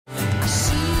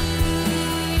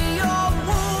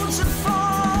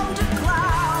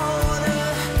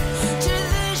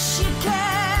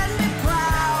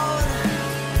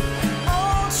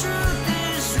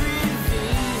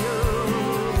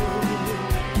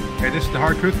Hey, this is The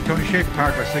Hard Truth with Tony Shaffer,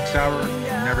 powered by 6 Hour,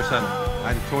 Never Settle.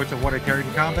 I had a choice of what I carried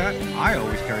in combat. I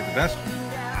always carry the best.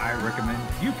 I recommend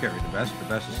you carry the best. The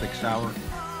best is 6 Hour,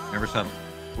 Never Settle.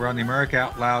 We're on the America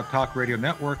Out Loud Talk Radio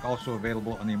Network, also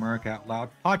available on the America Out Loud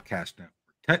Podcast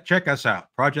Network. Check us out.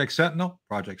 Project Sentinel,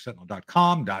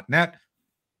 projectsentinel.com.net.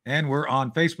 And we're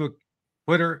on Facebook,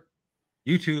 Twitter,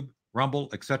 YouTube, Rumble,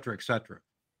 etc., etc.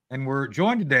 And we're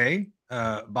joined today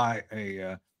by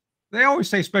a, they always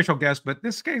say special guest, but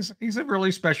this case, he's a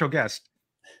really special guest.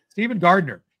 Stephen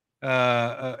Gardner,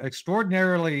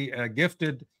 extraordinarily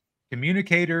gifted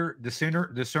communicator,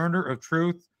 discerner of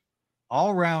truth,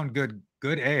 all-around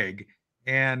good egg.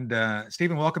 And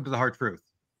Stephen, welcome to The Hard Truth.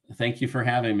 Thank you for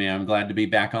having me. I'm glad to be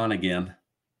back on again.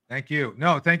 Thank you.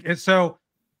 No, thank you. So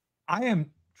I am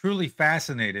truly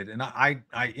fascinated, and I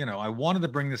wanted to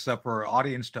bring this up for our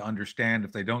audience to understand.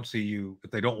 If they don't see you,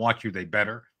 if they don't watch you, they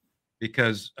better,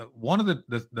 because one of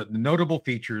the notable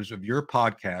features of your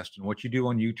podcast and what you do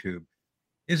on YouTube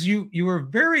is you are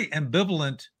very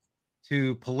ambivalent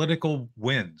to political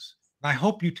wins. And I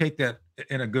hope you take that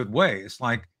in a good way. It's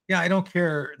like, yeah, I don't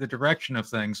care the direction of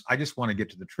things. I just want to get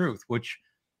to the truth, which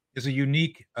is a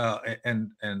unique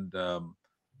and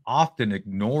often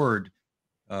ignored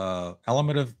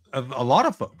element of a lot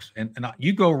of folks. And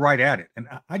you go right at it. And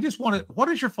I just wanted, what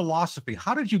is your philosophy?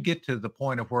 How did you get to the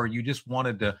point of where you just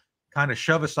wanted to kind of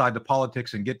shove aside the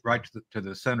politics and get right to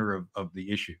the center of the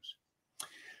issues?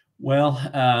 Well,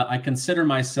 I consider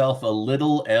myself a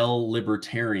little L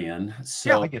libertarian.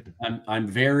 So yeah, I get that. I'm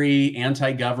very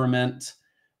anti-government.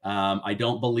 I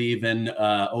don't believe in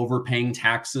overpaying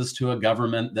taxes to a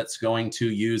government that's going to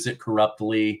use it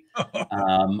corruptly.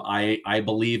 I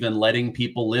believe in letting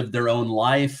people live their own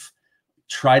life,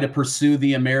 try to pursue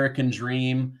the American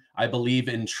dream. I believe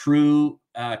in true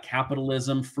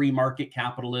capitalism, free market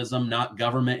capitalism, not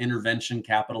government intervention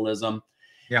capitalism.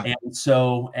 Yeah. And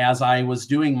so as I was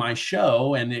doing my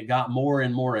show and it got more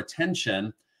and more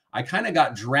attention, I kind of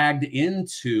got dragged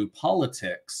into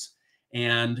politics.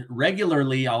 And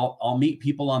regularly I'll meet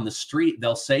people on the street.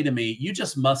 They'll say to me, "You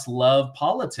just must love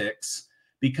politics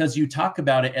because you talk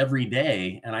about it every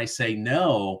day." And I say,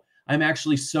 "No, I'm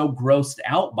actually so grossed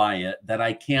out by it that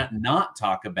I can't not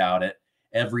talk about it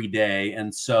every day."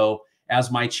 And so as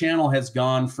my channel has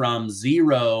gone from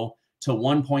 0 to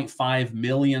 1.5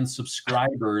 million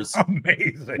subscribers,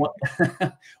 amazing.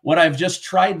 What I've just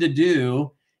tried to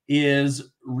do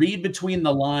is read between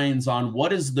the lines on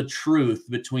what is the truth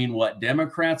between what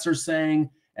Democrats are saying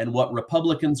and what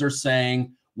Republicans are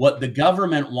saying, what the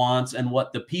government wants and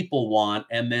what the people want,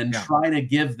 and then try to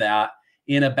give that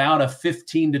in about a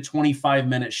 15 to 25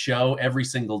 minute show every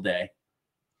single day.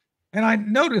 And I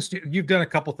noticed you've done a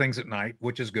couple things at night,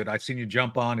 which is good. I've seen you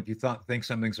jump on if you think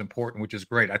something's important, which is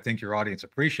great. I think your audience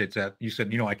appreciates that. You said,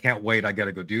 I can't wait. I got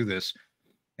to go do this.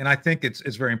 And I think it's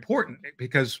very important,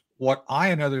 because what I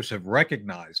and others have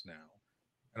recognized now,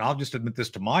 and I'll just admit this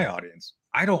to my audience,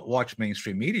 I don't watch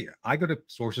mainstream media. I go to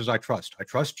sources I trust. I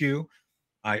trust you.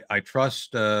 I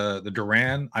trust the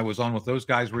Duran. I was on with those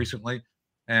guys recently.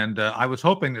 And I was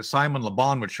hoping that Simon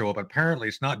LeBon would show up. Apparently,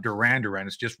 it's not Duran.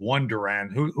 It's just one Duran.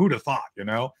 Who'd have thought,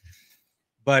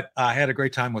 But I had a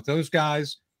great time with those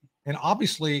guys. And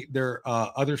obviously, there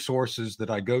are other sources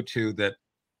that I go to that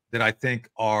I think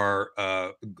are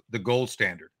the gold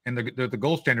standard. And they're the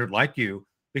gold standard like you,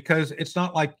 because it's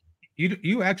not like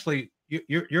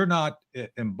you're not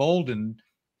emboldened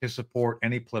to support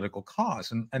any political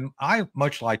cause. And I,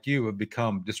 much like you, have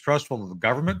become distrustful of the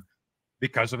government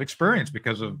because of experience,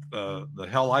 because of the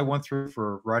hell I went through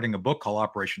for writing a book called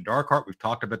Operation Dark Heart. We've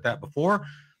talked about that before.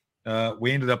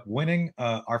 We ended up winning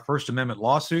our First Amendment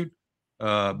lawsuit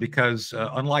because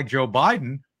unlike Joe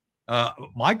Biden,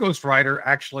 my ghostwriter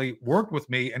actually worked with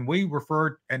me, and we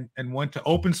referred and went to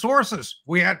open sources.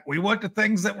 We went to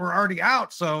things that were already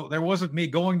out. So there wasn't me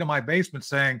going to my basement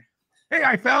saying, "Hey,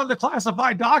 I found the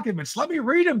classified documents. Let me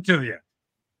read them to you,"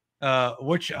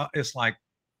 which is like,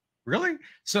 really?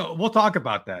 So we'll talk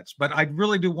about that. But I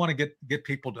really do want to get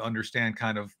people to understand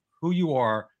kind of who you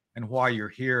are and why you're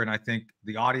here. And I think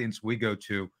the audience we go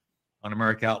to on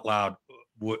America Out Loud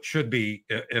should be,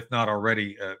 if not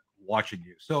already, watching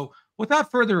you. So without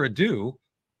further ado,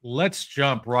 let's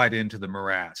jump right into the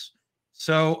morass.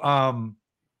 So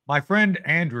my friend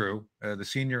Andrew, the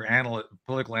senior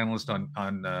political analyst on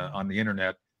the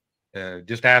internet,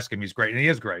 just ask him. He's great, and he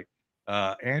is great.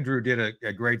 Andrew did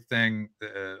a great thing,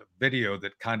 video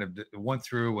that kind of went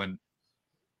through, and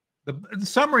the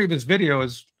summary of his video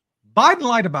is Biden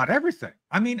lied about everything.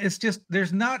 I mean, it's just,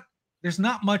 there's not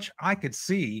much I could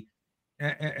see,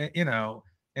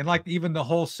 and like even the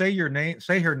whole say her name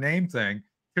thing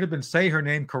should have been say her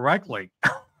name correctly.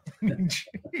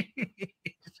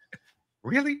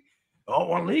 Really? Oh,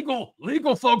 well,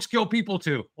 legal folks kill people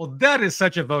too. Well, that is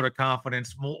such a vote of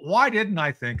confidence. Well, why didn't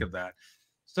I think of that?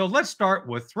 So let's start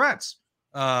with threats.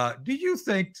 Do you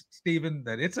think, Stephen,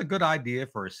 that it's a good idea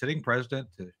for a sitting president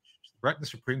to threaten the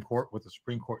Supreme Court with the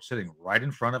Supreme Court sitting right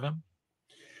in front of him?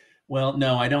 Well,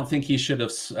 no, I don't think he should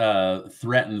have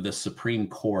threatened the Supreme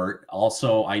Court.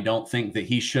 Also, I don't think that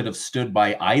he should have stood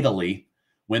by idly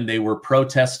when they were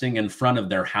protesting in front of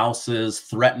their houses,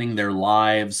 threatening their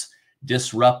lives,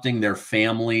 disrupting their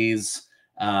families.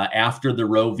 After the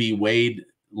Roe v. Wade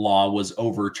law was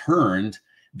overturned,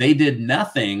 they did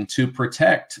nothing to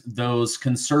protect those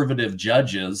conservative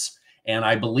judges. And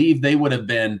I believe they would have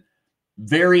been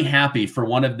very happy for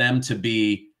one of them to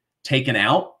be taken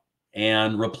out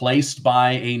and replaced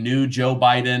by a new Joe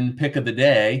Biden pick of the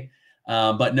day.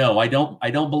 But no, I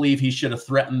don't believe he should have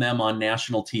threatened them on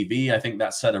national TV. I think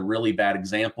that set a really bad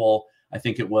example. I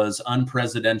think it was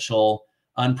unpresidential,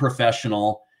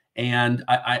 unprofessional. And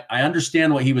I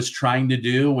understand what he was trying to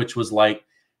do, which was like,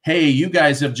 hey, you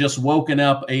guys have just woken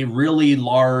up a really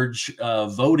large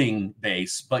voting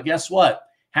base. But guess what?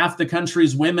 Half the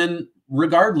country's women,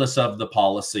 regardless of the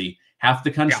policy. Half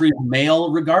the country's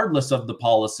male, regardless of the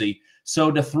policy.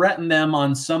 So to threaten them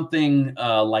on something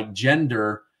like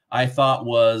gender, I thought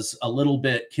was a little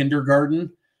bit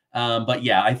kindergarten. But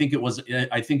yeah, I think it was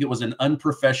an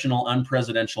unprofessional,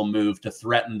 unpresidential move to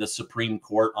threaten the Supreme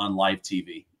Court on live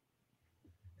TV.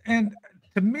 And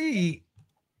to me,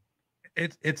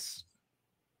 it's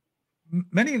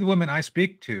many of the women I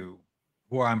speak to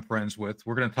who I'm friends with,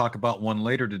 we're going to talk about one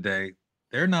later today.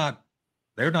 They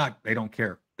don't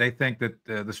care. They think that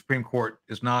the Supreme Court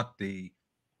is not the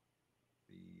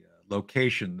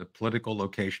location, the political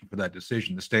location for that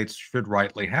decision. The states should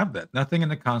rightly have that. Nothing in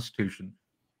the Constitution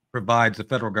provides the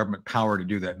federal government power to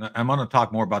do that. And I'm going to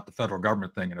talk more about the federal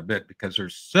government thing in a bit, because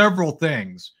there's several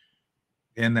things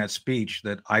in that speech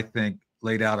that I think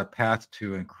laid out a path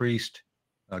to increased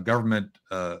government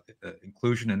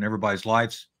inclusion in everybody's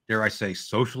lives. Dare I say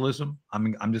socialism?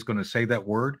 I'm just going to say that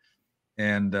word,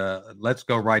 and let's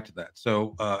go right to that.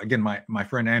 So again, my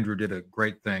friend Andrew did a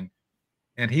great thing,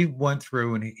 and he went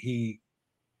through and he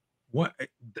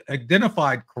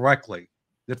identified correctly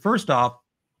that first off,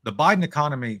 the Biden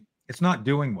economy, it's not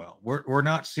doing well. We're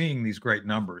not seeing these great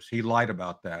numbers. He lied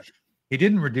about that. He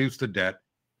didn't reduce the debt.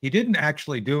 He didn't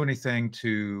actually do anything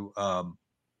to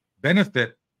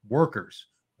benefit workers.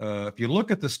 If you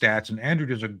look at the stats, and Andrew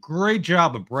does a great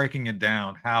job of breaking it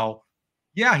down, how,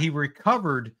 yeah, he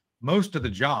recovered most of the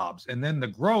jobs, and then the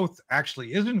growth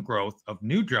actually isn't growth of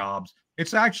new jobs.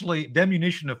 It's actually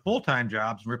diminution of full-time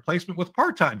jobs and replacement with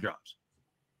part-time jobs.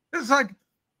 It's like,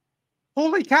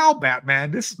 holy cow,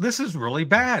 Batman, this is really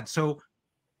bad. So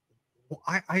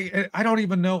I don't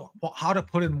even know how to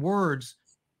put in words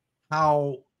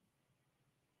how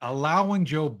allowing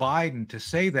Joe Biden to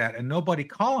say that and nobody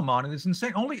call him on it is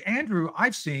insane. Only Andrew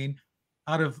I've seen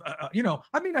out of,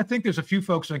 I think there's a few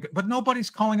folks, but nobody's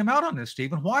calling him out on this,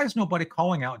 Stephen. Why is nobody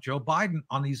calling out Joe Biden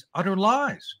on these utter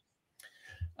lies?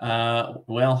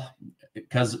 Well,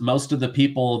 because most of the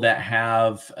people that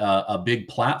have a big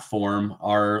platform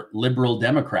are liberal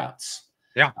Democrats.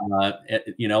 Yeah.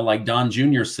 Like Don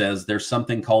Jr. says, there's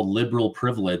something called liberal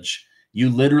privilege.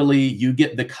 You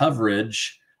get the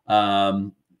coverage,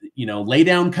 lay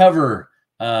down cover.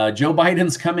 Joe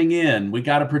Biden's coming in. We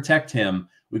got to protect him.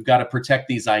 We've got to protect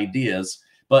these ideas.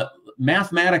 But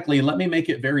mathematically, let me make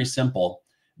it very simple.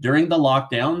 During the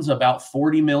lockdowns, about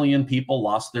 40 million people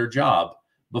lost their job.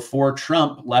 Before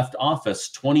Trump left office,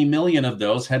 20 million of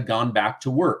those had gone back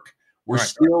to work. We're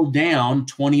still down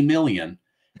 20 million.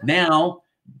 Now,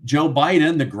 Joe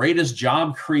Biden, the greatest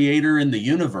job creator in the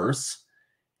universe,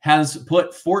 has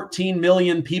put 14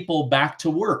 million people back to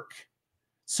work.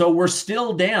 So we're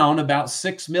still down about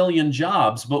 6 million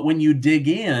jobs. But when you dig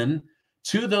in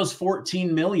to those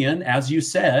 14 million, as you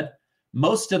said,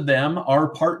 most of them are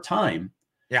part-time.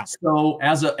 Yeah. So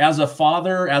as a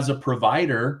father, as a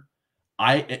provider,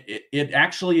 it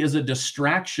actually is a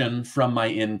distraction from my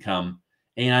income,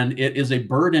 and it is a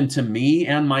burden to me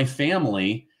and my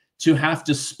family to have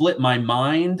to split my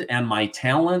mind and my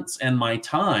talents and my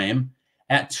time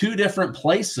at two different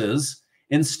places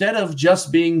instead of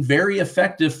just being very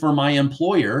effective for my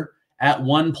employer at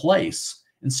one place.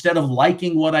 Instead of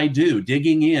liking what I do,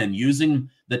 digging in, using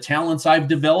the talents I've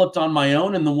developed on my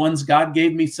own and the ones God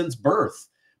gave me since birth.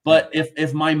 But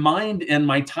if my mind and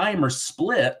my time are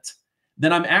split,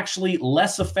 then I'm actually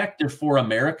less effective for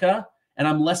America, and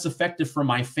I'm less effective for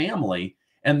my family.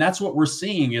 And that's what we're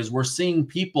seeing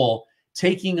people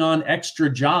taking on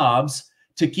extra jobs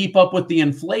to keep up with the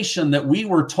inflation that we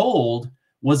were told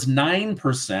was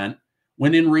 9%,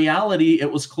 when in reality,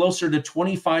 it was closer to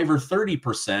 25 or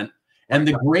 30%. And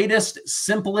the greatest,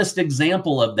 simplest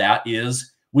example of that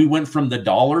is we went from the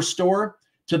dollar store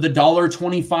to the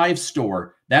 $1.25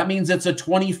 store. That means it's a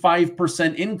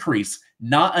 25% increase,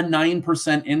 not a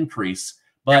 9% increase.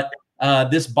 But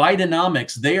this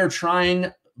Bidenomics, they are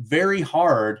trying very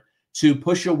hard to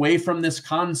push away from this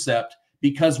concept,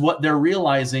 because what they're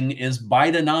realizing is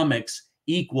Bidenomics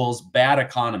equals bad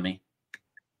economy.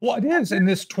 Well, it is. And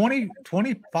this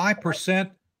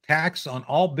 25% tax on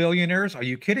all billionaires. Are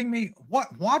you kidding me?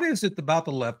 What is it about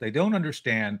the left? They don't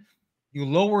understand. You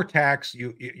lower tax,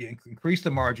 you increase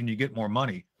the margin, you get more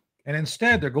money. And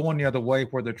instead, they're going the other way,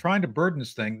 where they're trying to burden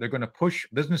this thing. They're going to push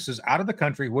businesses out of the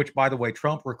country, which, by the way,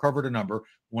 Trump recovered a number.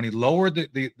 When he lowered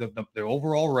the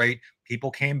overall rate,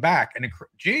 people came back. And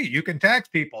gee, you can tax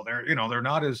people. They're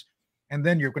not as. And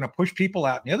then you're going to push people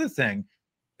out. And the other thing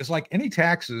is, like any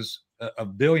taxes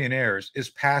of billionaires is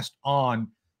passed on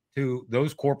to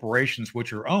those corporations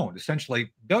which are owned.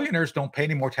 Essentially, billionaires don't pay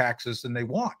any more taxes than they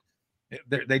want.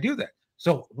 They do that.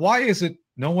 So why is it,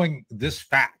 knowing this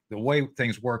fact, the way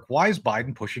things work, why is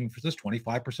Biden pushing for this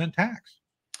 25% tax?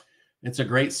 It's a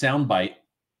great soundbite.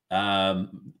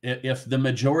 If the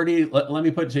majority, let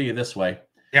me put it to you this way.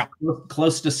 Yeah.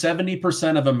 Close to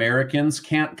 70% of Americans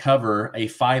can't cover a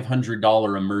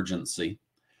 $500 emergency.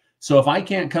 So if I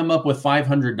can't come up with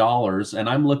 $500 and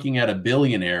I'm looking at a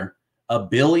billionaire, $1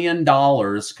 billion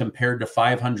compared to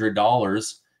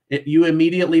 $500, you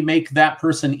immediately make that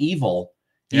person evil.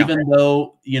 Yeah. Even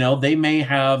though, they may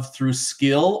have, through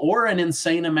skill or an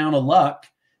insane amount of luck,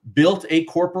 built a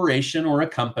corporation or a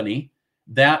company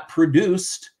that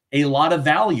produced a lot of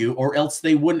value, or else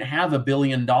they wouldn't have $1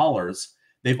 billion.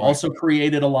 They've also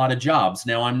created a lot of jobs.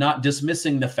 Now, I'm not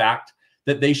dismissing the fact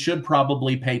that they should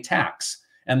probably pay tax.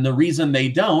 And the reason they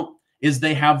don't is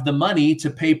they have the money to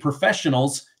pay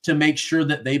professionals to make sure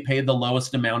that they pay the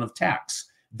lowest amount of tax.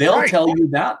 They'll tell you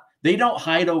that. They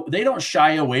don't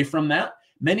shy away from that.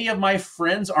 Many of my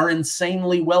friends are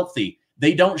insanely wealthy.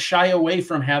 They don't shy away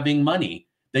from having money.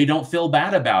 They don't feel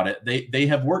bad about it. They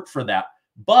have worked for that.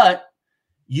 But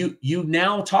you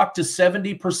now talk to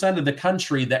 70% of the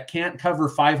country that can't cover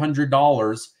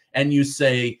 $500, and you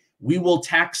say, we will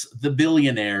tax the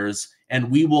billionaires and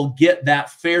we will get that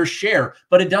fair share.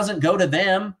 But it doesn't go to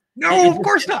them. No, of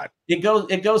course not. It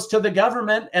goes to the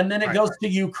government, and then it goes to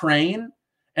Ukraine,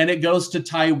 and it goes to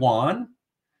Taiwan,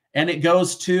 and it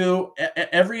goes to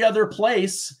every other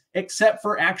place except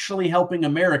for actually helping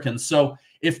Americans. So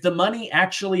if the money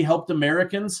actually helped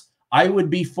Americans, I would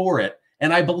be for it.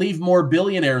 And I believe more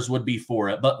billionaires would be for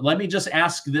it. But let me just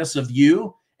ask this of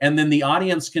you, and then the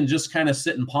audience can just kind of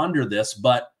sit and ponder this.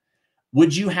 But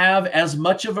would you have as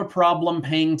much of a problem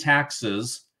paying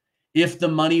taxes if the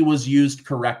money was used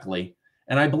correctly?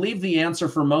 And I believe the answer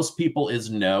for most people is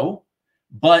no,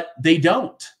 but they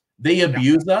don't. They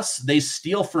abuse us. They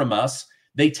steal from us.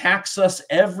 They tax us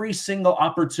every single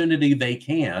opportunity they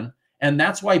can. And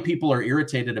that's why people are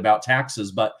irritated about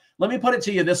taxes. But let me put it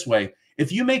to you this way.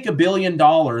 If you make $1 billion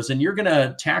and you're going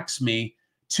to tax me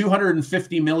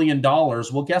 $250 million,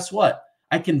 well, guess what?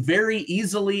 I can very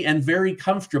easily and very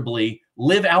comfortably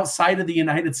live outside of the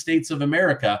United States of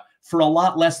America for a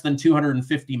lot less than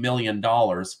 $250 million.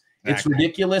 It's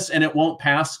ridiculous, and it won't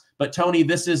pass. But Tony,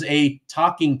 this is a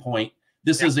talking point.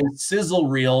 This is a sizzle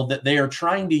reel that they are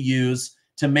trying to use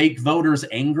to make voters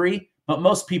angry, but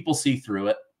most people see through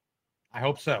it. I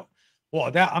hope so.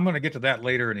 Well, I'm going to get to that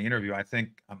later in the interview. I think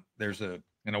there's an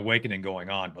awakening going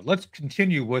on, but let's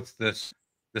continue with the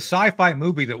sci-fi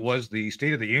movie that was the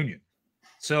State of the Union.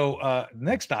 So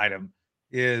next item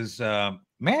is,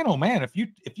 man, oh man, if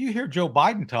you hear Joe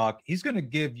Biden talk, he's going to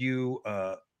give you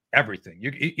everything.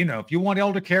 If you want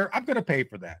elder care, I'm going to pay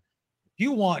for that. If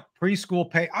you want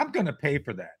preschool pay, I'm going to pay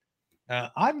for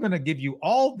that. I'm going to give you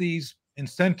all these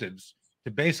incentives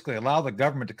to basically allow the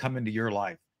government to come into your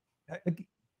life.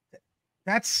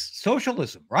 That's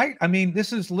socialism, right? I mean,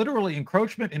 this is literally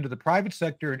encroachment into the private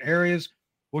sector in areas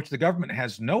which the government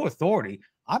has no authority.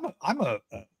 I'm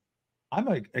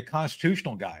a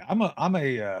constitutional guy. I'm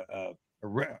a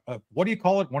what do you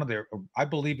call it? I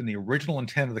believe in the original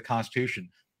intent of the Constitution.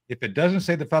 If it doesn't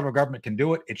say the federal government can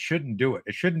do it, it shouldn't do it.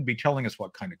 It shouldn't be telling us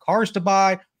what kind of cars to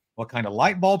buy, what kind of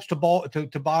light bulbs to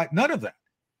buy. None of that.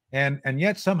 And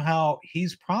yet somehow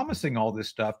he's promising all this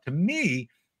stuff. To me,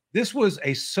 this was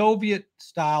a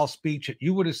Soviet-style speech that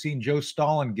you would have seen Joe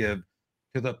Stalin give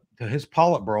to his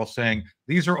Politburo, saying,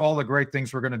 "These are all the great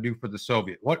things we're going to do for the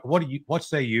Soviet." What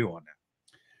say you on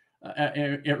that?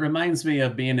 It reminds me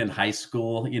of being in high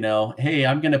school, you know, hey,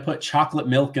 I'm going to put chocolate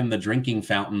milk in the drinking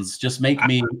fountains. Just make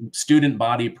me student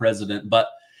body president. But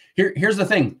here's the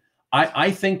thing.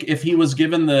 I think if he was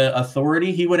given the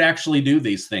authority, he would actually do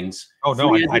these things. Oh, no,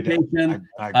 free education,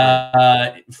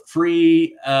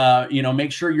 free, you know,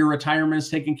 make sure your retirement is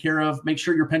taken care of, make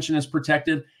sure your pension is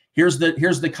protected. Here's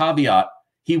the caveat.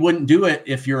 He wouldn't do it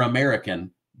if you're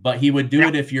American, but he would do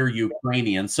it if you're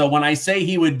Ukrainian. So when I say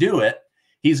he would do it,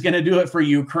 he's going to do it for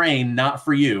Ukraine, not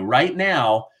for you. Right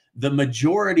now, the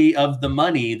majority of the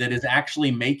money that is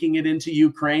actually making it into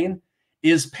Ukraine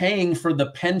is paying for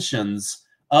the pensions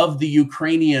of the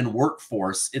Ukrainian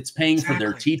workforce. It's paying for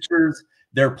their teachers,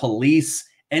 their police,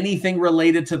 anything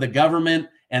related to the government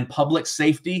and public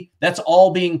safety. That's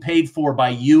all being paid for by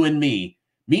you and me.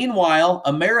 Meanwhile,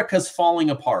 America's falling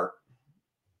apart.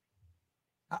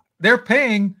 They're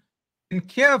paying in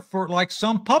Kiev for like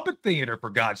some puppet theater, for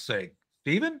God's sake.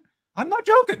 Stephen, I'm not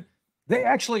joking. They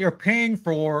actually are paying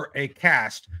for a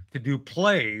cast to do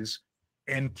plays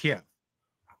in Kiev.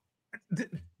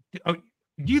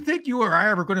 Do you think you or I are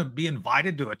ever going to be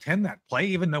invited to attend that play,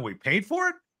 even though we paid for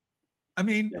it? I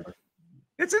mean,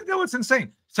 it's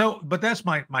insane. So, but that's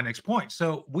my next point.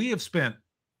 So we have spent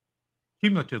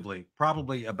cumulatively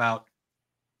probably about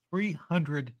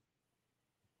 $300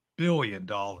 billion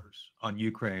on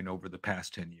Ukraine over the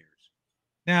past 10 years.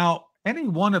 Now, any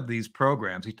one of these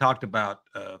programs, he talked about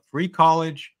free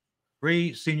college,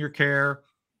 free senior care.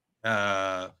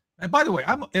 And by the way,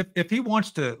 if he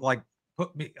wants to like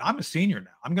put me, I'm a senior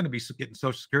now. I'm going to be getting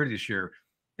Social Security this year.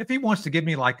 If he wants to give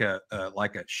me like a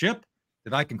ship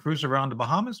that I can cruise around the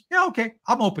Bahamas, yeah, okay,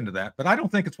 I'm open to that. But I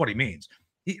don't think it's what he means.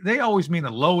 They always mean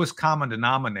the lowest common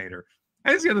denominator.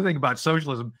 And that's the other thing about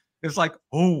socialism. It's like,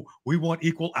 oh, we want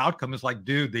equal outcome. It's like,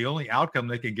 dude, the only outcome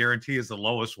they can guarantee is the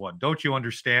lowest one. Don't you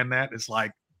understand that? It's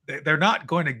like they're not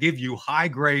going to give you high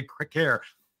grade care.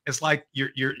 It's like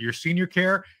your senior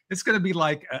care. It's going to be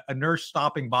like a nurse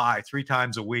stopping by 3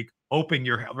 times a week, hoping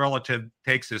your relative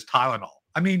takes his Tylenol.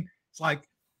 I mean, it's like,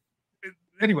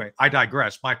 anyway, I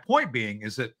digress. My point being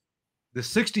is that the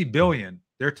 $60 billion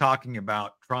they're talking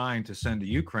about trying to send to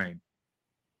Ukraine,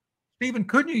 Stephen,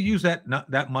 couldn't you use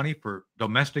that money for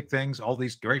domestic things, all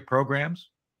these great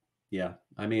programs? Yeah.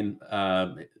 I mean,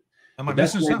 am I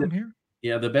missing something here?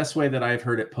 Yeah. The best way that I've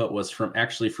heard it put was from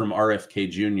RFK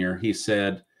Jr. He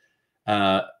said,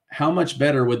 how much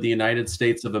better would the United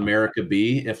States of America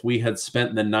be if we had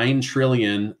spent the $9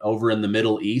 trillion over in the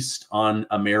Middle East on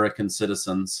American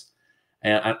citizens?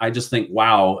 And I just think,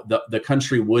 wow, the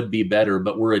country would be better,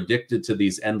 but we're addicted to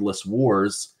these endless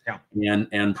wars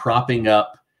and propping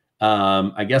up,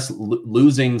 I guess,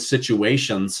 losing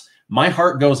situations. My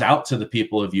heart goes out to the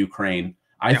people of Ukraine.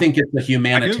 I think it's a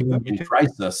humanitarian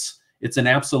crisis. It's an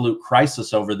absolute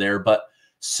crisis over there. But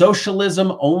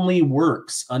socialism only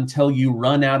works until you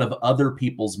run out of other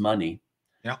people's money.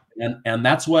 Yeah. And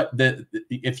that's what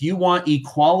if you want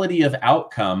equality of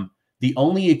outcome, the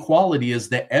only equality is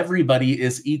that everybody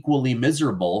is equally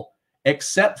miserable,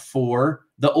 except for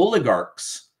the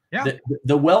oligarchs. Yeah.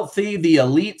 The wealthy, the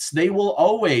elites, they will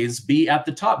always be at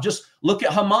the top. Just look at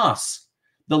Hamas.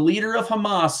 The leader of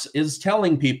Hamas is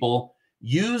telling people,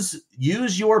 use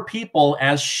your people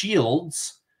as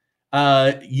shields,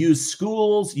 use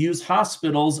schools, use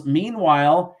hospitals.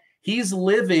 Meanwhile, he's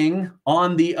living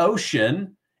on the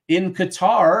ocean in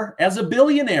Qatar as a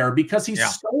billionaire because he's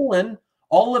stolen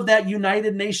all of that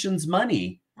United Nations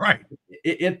money. Right.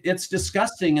 It's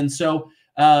disgusting. And so,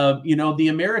 you know, the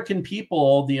American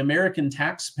people, the American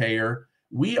taxpayer,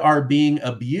 we are being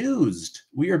abused.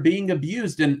 We are being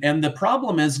abused. And the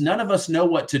problem is none of us know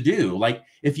what to do. Like,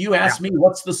 if you ask me,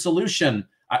 what's the solution?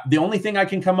 The only thing I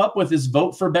can come up with is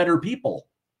vote for better people.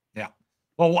 Yeah.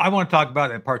 Well, I want to talk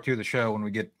about it in part 2 of the show when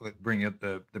we bring up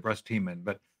the breast team in.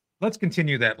 But let's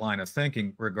continue that line of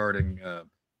thinking regarding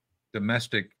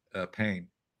domestic pain.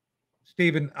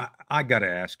 Stephen, I got to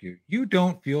ask you, you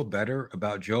don't feel better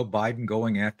about Joe Biden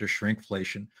going after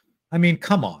shrinkflation? I mean,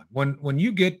 come on. When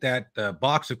you get that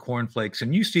box of cornflakes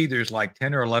and you see there's like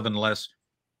 10 or 11 less,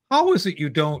 how is it you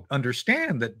don't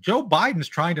understand that Joe Biden's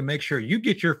trying to make sure you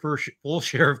get your full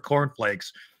share of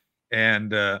cornflakes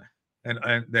and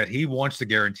that he wants to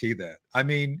guarantee that? I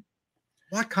mean,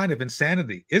 what kind of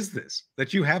insanity is this,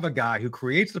 that you have a guy who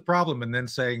creates the problem and then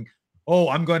saying, oh,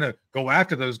 I'm going to go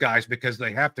after those guys because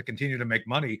they have to continue to make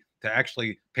money to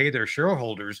actually pay their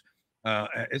shareholders?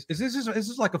 Is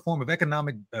this like a form of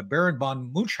economic Baron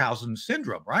von Munchausen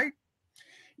syndrome, right?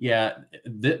 Yeah,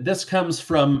 this comes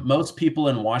from most people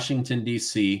in Washington,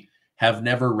 D.C. have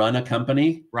never run a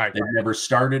company. Right. They've never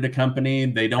started a company.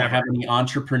 They don't have any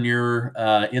entrepreneur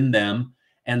in them.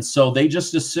 And so they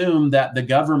just assume that the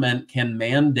government can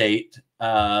mandate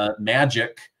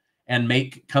magic and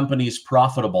make companies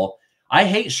profitable. I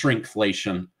hate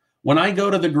shrinkflation. When I go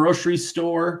to the grocery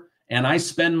store and I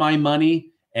spend my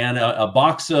money and a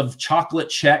box of chocolate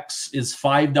checks is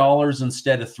 $5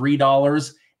 instead of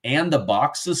 $3 and the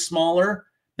box is smaller,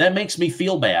 that makes me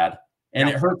feel bad. And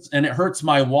it hurts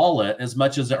my wallet as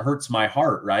much as it hurts my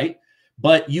heart, right?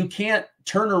 But you can't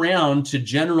turn around to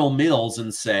General Mills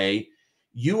and say,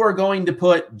 you are going to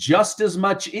put just as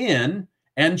much in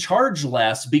and charge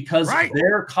less because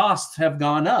their costs have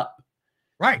gone up.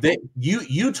 Right.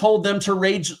 You told them to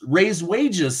raise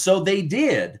wages, so they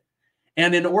did.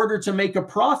 And in order to make a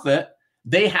profit,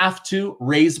 they have to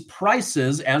raise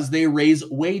prices as they raise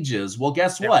wages. Well,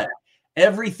 guess what?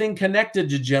 Everything connected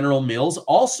to General Mills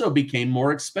also became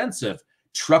more expensive.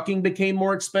 Trucking became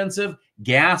more expensive.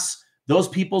 Gas, those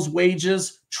people's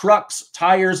wages, trucks,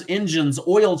 tires, engines,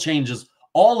 oil changes,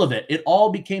 all of it. It all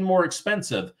became more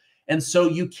expensive. And so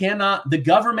the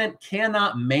government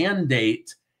cannot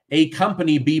mandate a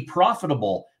company be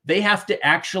profitable. They have to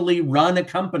actually run a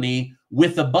company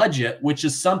with a budget, which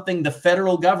is something the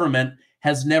federal government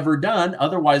has never done.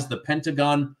 Otherwise, the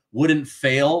Pentagon wouldn't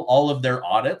fail all of their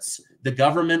audits. The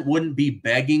government wouldn't be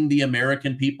begging the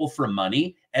American people for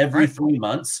money every 3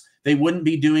 months. They wouldn't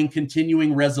be doing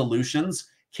continuing resolutions,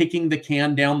 kicking the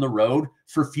can down the road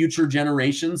for future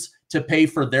generations to pay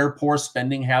for their poor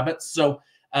spending habits. So,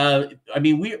 I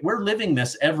mean, we're living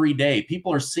this every day.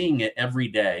 People are seeing it every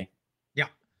day. Yeah.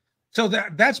 So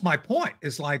that's my point.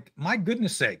 Is like, my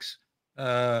goodness sakes.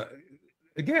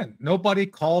 Again, nobody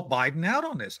called Biden out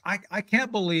on this. I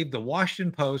can't believe the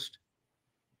Washington Post,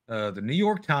 the New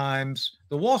York Times,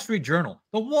 the Wall Street Journal,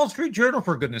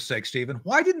 for goodness sake, Stephen,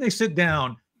 why didn't they sit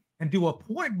down and do a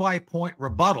point-by-point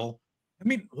rebuttal? I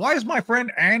mean, why is my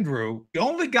friend Andrew the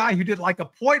only guy who did like a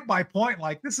point-by-point,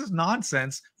 like, this is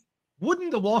nonsense?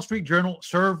 Wouldn't the Wall Street Journal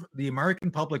serve the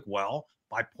American public well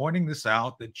by pointing this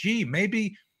out, that, gee,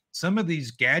 maybe some of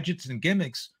these gadgets and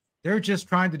gimmicks, they're just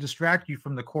trying to distract you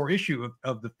from the core issue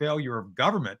of the failure of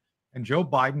government, and Joe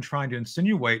Biden trying to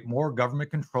insinuate more government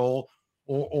control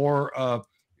or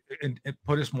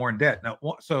put us more in debt. Now,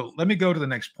 so let me go to the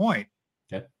next point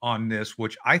on this,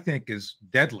 which I think is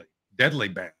deadly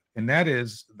bad, and that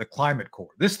is the climate core.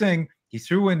 This thing he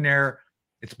threw in there,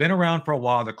 it's been around for a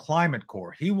while, the climate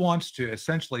core. He wants to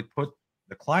essentially put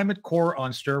the climate core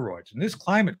on steroids. And this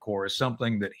climate core is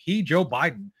something that Joe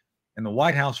Biden, and the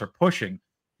White House are pushing.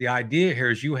 The idea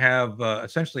here is you have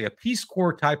essentially a Peace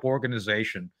Corps type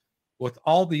organization with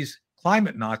all these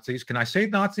climate Nazis. Can I say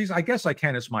Nazis? I guess I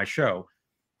can. It's my show.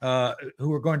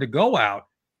 Who are going to go out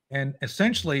and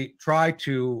essentially try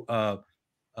to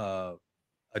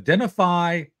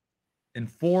identify,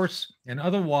 enforce, and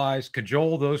otherwise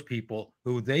cajole those people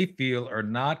who they feel are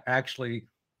not actually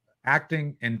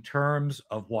acting in terms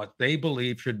of what they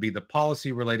believe should be the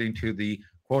policy relating to the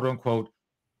quote unquote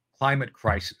climate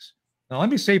crisis. Now, let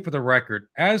me say for the record,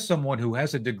 as someone who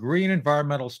has a degree in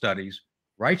environmental studies,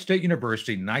 Wright State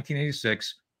University,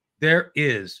 1986, there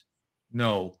is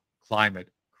no climate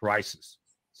crisis.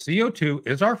 CO2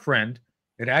 is our friend.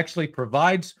 It actually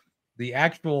provides the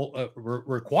actual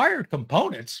required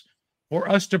components for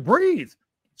us to breathe.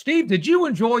 Steve, did you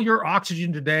enjoy your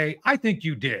oxygen today? I think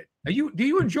you did. Do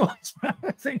you enjoy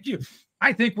it?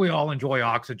 I think we all enjoy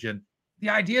oxygen. The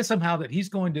idea somehow that he's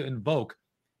going to invoke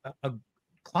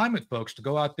climate folks to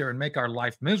go out there and make our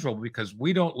life miserable because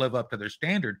we don't live up to their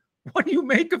standard. What do you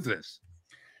make of this?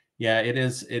 Yeah, it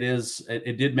is.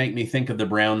 It did make me think of the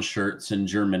brown shirts in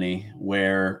Germany,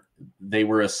 where they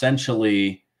were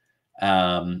essentially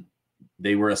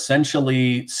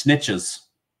snitches.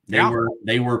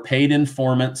 They were paid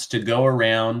informants to go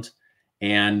around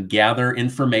and gather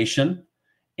information,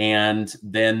 and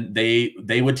then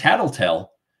they would tattletale.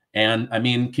 And I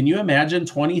mean, can you imagine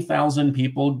 20,000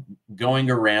 people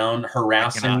going around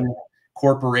harassing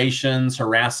corporations,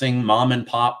 harassing mom and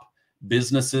pop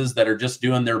businesses that are just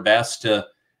doing their best to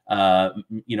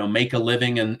make a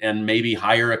living and maybe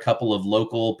hire a couple of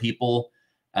local people?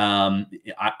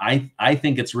 I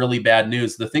think it's really bad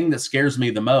news. The thing that scares me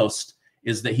the most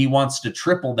is that he wants to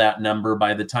triple that number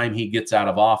by the time he gets out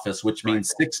of office, which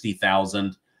means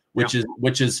 60,000,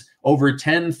 which is over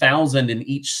 10,000 in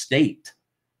each state.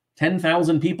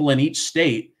 10,000 people in each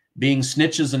state being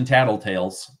snitches and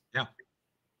tattletales. Yeah.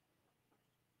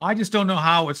 I just don't know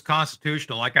how it's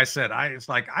constitutional. Like I said, I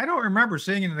don't remember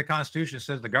seeing it in the Constitution that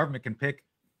says the government can pick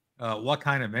what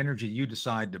kind of energy you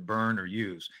decide to burn or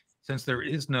use, since there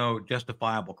is no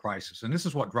justifiable crisis. And this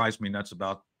is what drives me nuts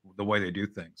about the way they do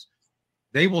things.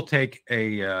 They will take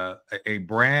a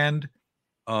brand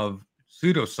of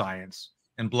pseudoscience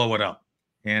and blow it up.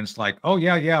 And it's like, oh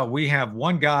yeah, we have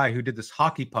one guy who did this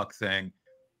hockey puck thing,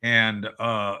 and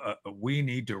we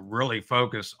need to really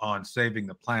focus on saving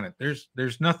the planet.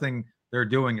 There's nothing they're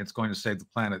doing that's going to save the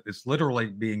planet. It's literally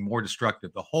being more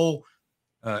destructive. The whole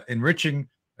enriching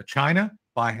China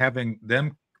by having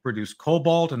them produce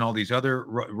cobalt and all these other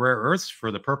rare earths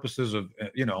for the purposes of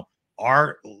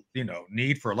our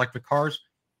need for electric cars.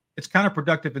 It's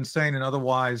counterproductive, insane, and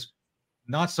otherwise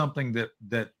not something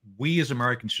that we as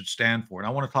Americans should stand for. And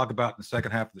I want to talk about in the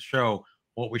second half of the show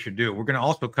what we should do. We're going to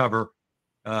also cover.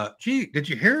 Did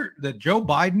you hear that Joe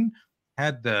Biden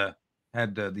had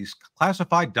these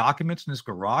classified documents in his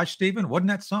garage, Stephen? Wasn't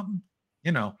that something?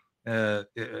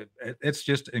 It's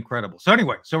just incredible. So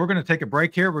anyway, we're going to take a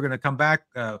break here. We're going to come back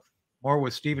more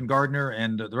with Stephen Gardner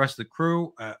and the rest of the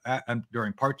crew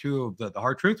during part 2 of the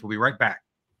Hard Truth. We'll be right back.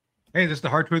 Hey, this is the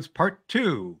Hard Truths part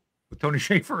 2 with Tony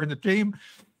Shaffer and the team.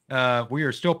 We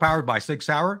are still powered by 6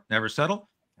 Hour, never settle.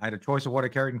 I had a choice of what I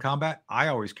carried in combat. I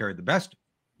always carried the best.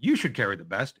 You should carry the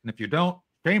best. And if you don't,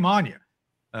 shame on you.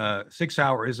 6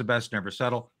 Hour is the best, never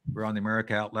settle. We're on the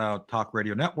America Out Loud Talk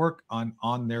Radio Network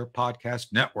on their podcast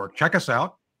network. Check us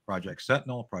out, Project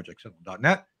Sentinel,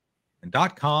 projectsentinel.net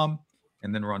and .com.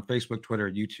 And then we're on Facebook,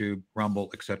 Twitter, YouTube, Rumble,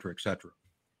 etc., etc.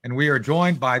 And we are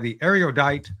joined by the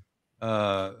erudite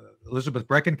Elizabeth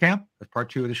Breckenkamp as part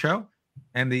 2 of the show,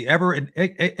 and the ever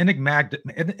enigmatic.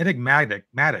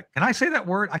 Can I say that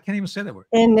word? I can't even say that word.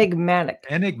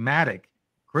 Enigmatic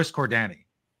Chris Cordani.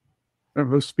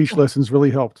 Those speech lessons really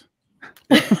helped.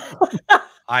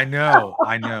 I know.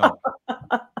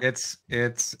 It's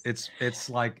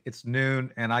like it's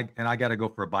noon, and I got to go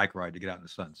for a bike ride to get out in the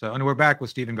sun. So, and we're back with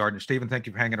Stephen Gardner. Stephen, thank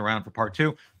you for hanging around for part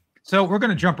 2. So we're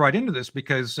going to jump right into this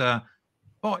because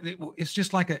it's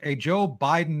just like a Joe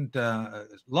Biden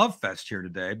love fest here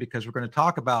today, because we're going to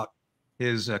talk about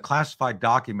his classified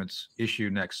documents issue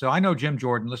next. So I know Jim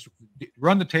Jordan. Let's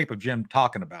run the tape of Jim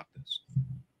talking about this.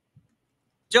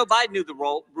 Joe Biden knew the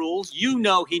rules. You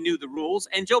know he knew the rules,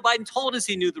 and Joe Biden told us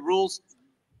he knew the rules.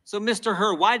 So, Mr.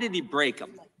 Hur, why did he break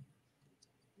them?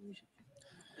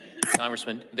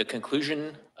 Congressman, the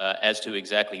conclusion as to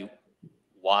exactly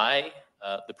why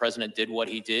the president did what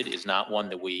he did is not one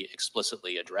that we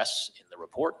explicitly address in the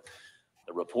report.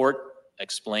 The report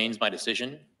explains my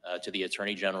decision to the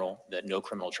Attorney General that no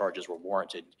criminal charges were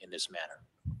warranted in this manner.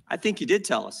 I think you did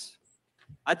tell us.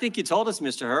 I think you told us,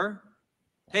 Mr. Hur.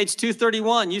 Page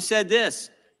 231, you said this: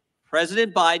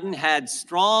 President Biden had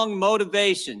strong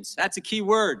motivations. That's a key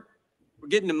word. We're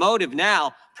getting to motive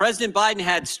now. President Biden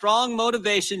had strong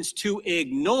motivations to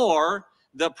ignore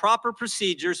the proper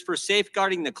procedures for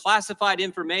safeguarding the classified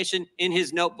information in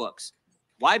his notebooks.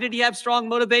 Why did he have strong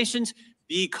motivations?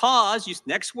 Because,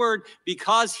 next word,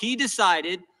 because he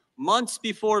decided months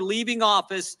before leaving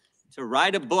office to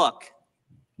write a book.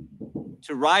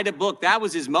 To write a book. That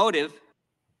was his motive.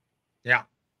 Yeah.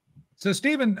 So,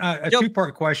 Stephen, a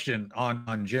two-part question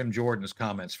on Jim Jordan's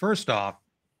comments. First off,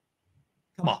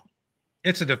 come on,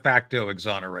 it's a de facto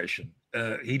exoneration.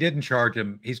 He didn't charge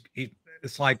him.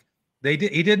 It's like he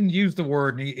didn't use the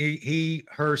word. And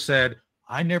Hur said,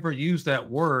 "I never used that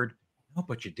word." No,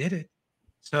 but you did it.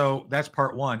 So that's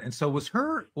part one. And so was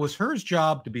Hur's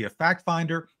job to be a fact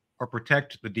finder or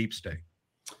protect the deep state?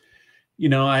 You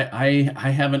know, I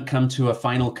haven't come to a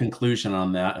final conclusion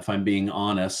on that, if I'm being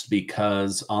honest,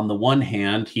 because on the one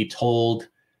hand, he told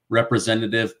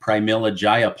Representative Pramila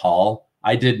Jayapal,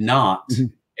 I did not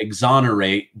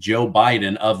exonerate Joe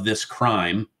Biden of this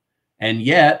crime. And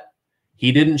yet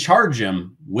he didn't charge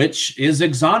him, which is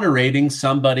exonerating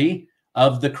somebody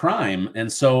of the crime.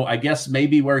 And so I guess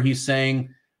maybe where he's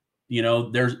saying, you know,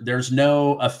 there's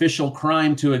no official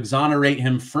crime to exonerate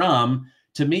him from,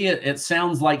 to me, it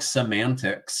sounds like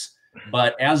semantics.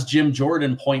 But as Jim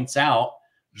Jordan points out,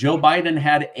 Joe Biden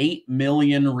had 8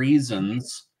 million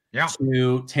reasons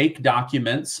to take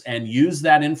documents and use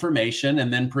that information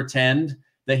and then pretend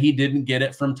that he didn't get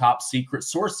it from top secret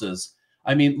sources.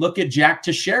 I mean, look at Jack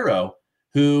Teixeira,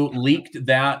 who leaked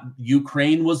that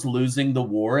Ukraine was losing the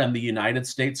war and the United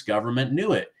States government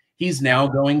knew it. He's now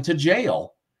going to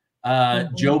jail.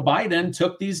 Joe Biden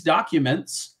took these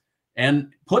documents and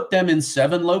put them in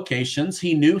 7 locations.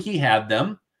 He knew he had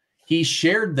them. He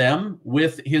shared them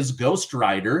with his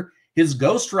ghostwriter. His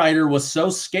ghostwriter was so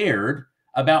scared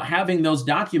about having those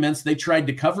documents, they tried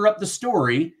to cover up the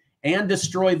story and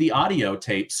destroy the audio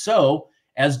tapes. So,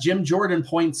 as Jim Jordan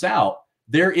points out,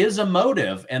 there is a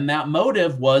motive, and that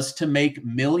motive was to make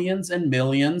millions and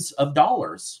millions of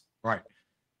dollars. Right.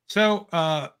 So,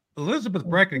 Elizabeth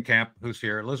Breckenkamp, who's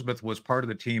here, Elizabeth was part of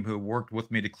the team who worked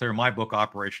with me to clear my book,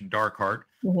 Operation Dark Heart.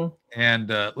 And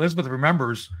Elizabeth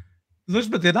remembers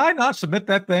Elizabeth, did I not submit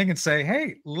that thing and say,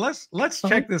 hey, let's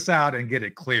check this out and get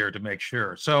it clear to make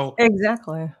sure? So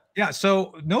exactly. yeah.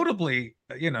 So notably,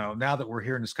 now that we're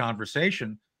here in this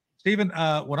conversation, Stephen,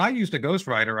 when I used a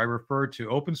ghostwriter, I referred to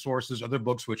open sources, other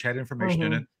books which had information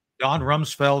in it, Don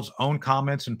Rumsfeld's own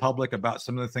comments in public about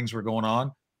some of the things that were going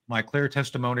on, my clear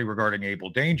testimony regarding Able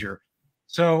Danger.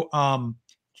 So,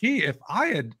 gee, if I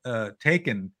had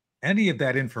taken any of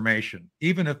that information,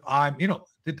 even if I'm,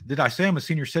 did I say I'm a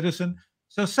senior citizen?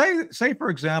 So say for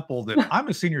example, that I'm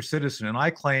a senior citizen and I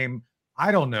claim,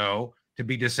 I don't know, to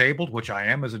be disabled, which I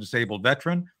am as a disabled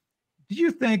veteran. Do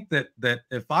you think that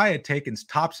if I had taken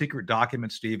top secret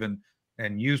documents, Stephen,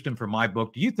 and used them for my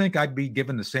book, do you think I'd be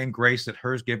given the same grace that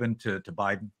Hur's given to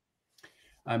Biden?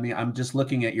 I mean, I'm just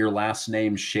looking at your last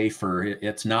name, Shaffer.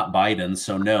 It's not Biden,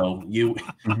 so no. You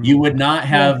would not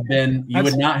have been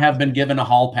given a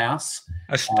hall pass.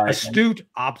 Astute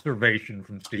observation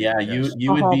from Steve. Yeah,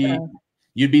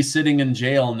 you'd be sitting in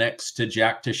jail next to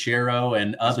Jack Teixeira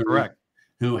and others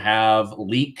who have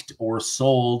leaked or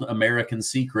sold American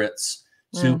secrets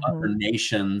to other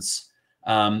nations.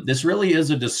 This really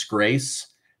is a disgrace.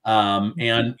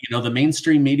 And the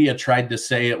mainstream media tried to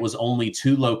say it was only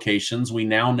 2 locations. We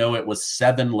now know it was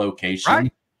 7 locations.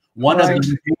 Right. One of them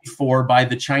paid for by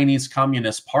the Chinese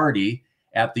Communist Party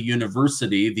at the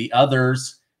university. The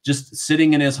others just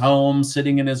sitting in his home,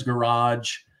 sitting in his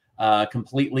garage,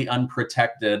 completely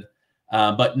unprotected.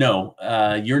 But no,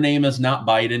 your name is not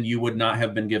Biden. You would not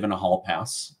have been given a hall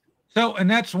pass. So, and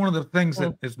that's one of the things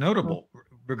that is notable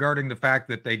regarding the fact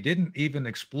that they didn't even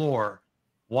explore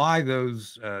why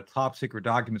those top secret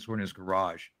documents were in his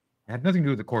garage. It had nothing to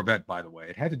do with the Corvette, by the way.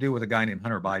 It had to do with a guy named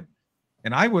Hunter Biden.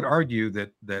 And I would argue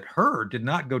that Hur did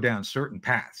not go down certain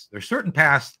paths. There's certain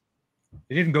paths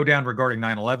they didn't go down regarding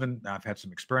 9/11. I've had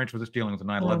some experience with this dealing with the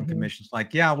 9/11 commission. It's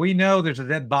like, yeah, we know there's a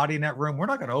dead body in that room. We're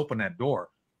not going to open that door.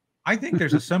 I think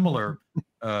there's a similar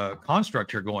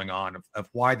construct here going on of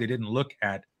why they didn't look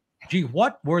at, gee,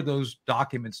 what were those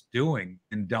documents doing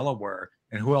in Delaware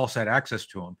and who else had access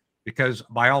to them? Because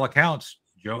by all accounts,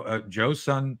 Joe's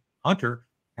son, Hunter,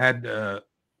 had,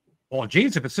 well,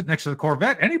 geez, if it's sitting next to the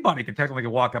Corvette, anybody can technically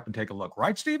walk up and take a look.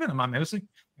 Right, Stephen? Am I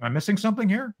missing something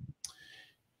here?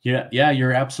 Yeah,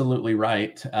 you're absolutely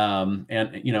right. And,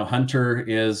 Hunter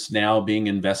is now being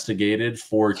investigated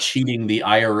for cheating the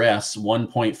IRS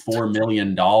 $1.4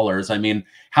 million. I mean,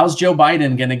 how's Joe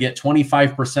Biden going to get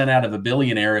 25% out of a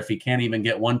billionaire if he can't even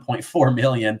get 1.4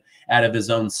 million out of his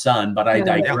own son? But I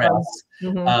digress.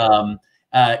 The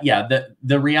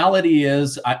reality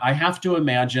is I have to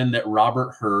imagine that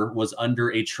Robert Hur was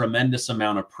under a tremendous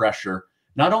amount of pressure,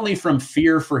 not only from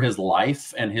fear for his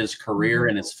life and his career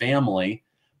and his family,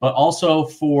 but also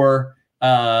for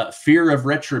fear of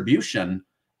retribution.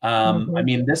 I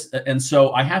mean, and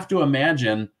so I have to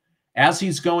imagine as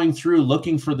he's going through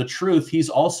looking for the truth, he's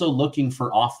also looking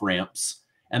for off-ramps.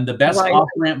 And the best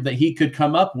off-ramp that he could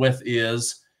come up with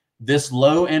is this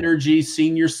low-energy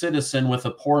senior citizen with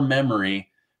a poor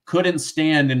memory couldn't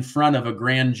stand in front of a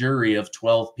grand jury of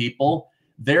 12 people.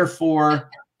 Therefore,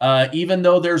 even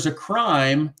though there's a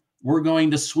crime, we're going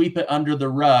to sweep it under the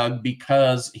rug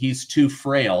because he's too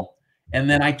frail. And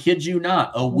then I kid you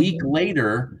not, a week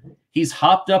later, he's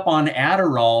hopped up on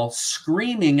Adderall,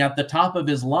 screaming at the top of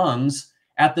his lungs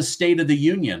at the State of the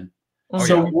Union.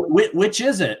 Which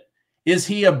is it? Is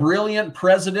he a brilliant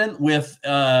president with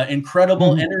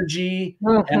incredible energy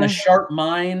and a sharp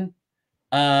mind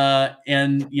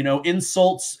and,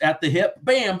 insults at the hip,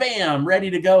 bam, bam,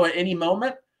 ready to go at any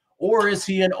moment? Or is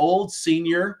he an old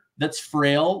senior that's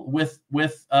frail with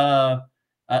a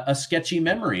sketchy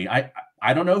memory?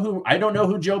 I don't know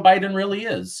who Joe Biden really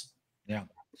is. Yeah.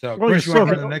 So Chris, you want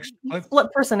to go to the next clip?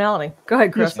 Split personality. Go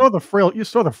ahead, Chris. You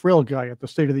saw the frail guy at the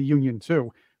State of the Union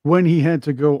too, when he had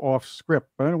to go off script.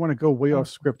 But I don't want to go way off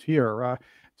script here.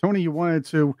 Tony, you wanted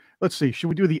to, let's see, should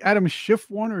we do the Adam Schiff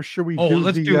one or should we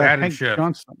let's do Adam Hank Schiff.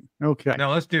 Johnson? Okay. No,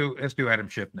 let's do Adam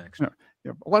Schiff next.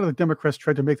 Yeah, a lot of the Democrats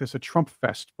tried to make this a Trump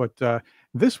fest, but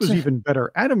this was even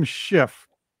better. Adam Schiff,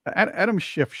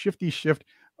 Shifty Schiff,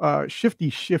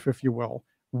 if you will,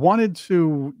 wanted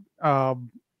to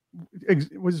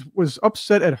was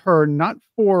upset at her not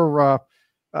for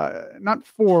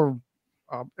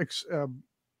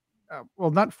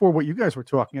what you guys were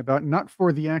talking about, not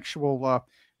for the actual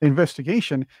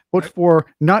investigation, but for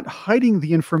not hiding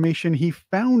the information he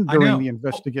found during the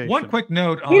investigation. One quick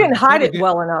note: he didn't hide it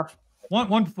well enough.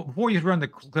 One before you run the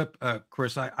clip,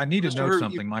 Chris, I need to note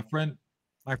something. My friend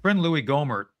Louis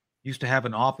Gomert used to have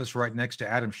an office right next to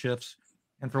Adam Schiff's,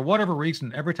 and for whatever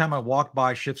reason, every time I walked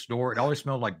by Schiff's door, it always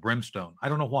smelled like brimstone. I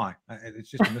don't know why.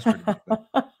 It's just a mystery.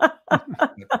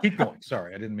 Keep going.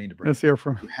 Sorry, I didn't mean to bring. Let's hear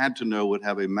from. You had to know would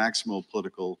have a maximal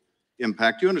political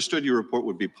impact. You understood your report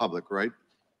would be public, right?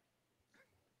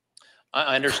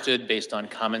 I understood, based on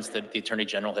comments that the Attorney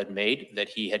General had made, that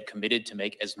he had committed to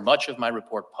make as much of my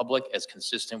report public as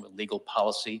consistent with legal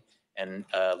policy and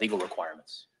legal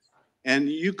requirements. And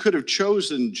you could have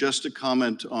chosen just to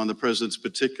comment on the president's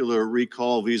particular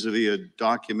recall vis-a-vis a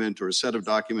document or a set of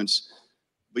documents,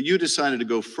 but you decided to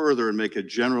go further and make a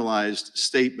generalized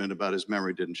statement about his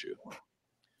memory, didn't you?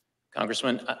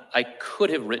 Congressman, I could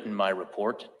have written my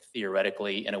report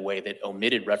theoretically in a way that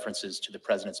omitted references to the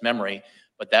president's memory,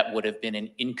 but that would have been an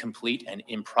incomplete and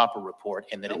improper report,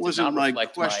 and that it did not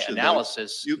reflect my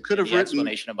analysis. You could have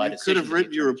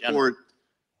written your report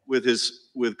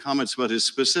with comments about his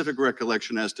specific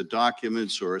recollection as to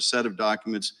documents or a set of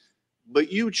documents,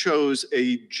 but you chose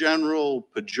a general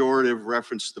pejorative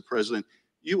reference to the president.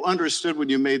 You understood when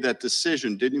you made that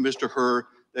decision, didn't you, Mr. Hur,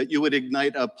 that you would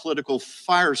ignite a political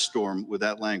firestorm with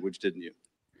that language, didn't you?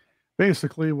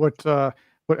 Basically, what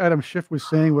Adam Schiff was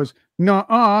saying was,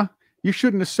 "Nuh-uh, you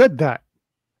shouldn't have said that."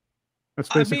 That's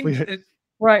basically it.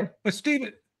 Right. But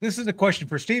Stephen, this is a question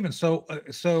for Stephen.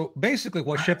 So basically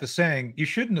what Schiff is saying, you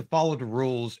shouldn't have followed the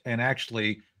rules and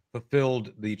actually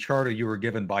fulfilled the charter you were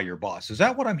given by your boss. Is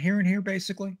that what I'm hearing here,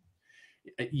 basically?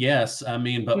 Yes. I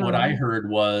mean, but what I heard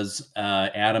was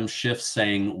Adam Schiff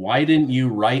saying, why didn't you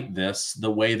write this the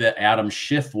way that Adam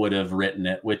Schiff would have written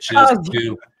it, which is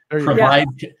to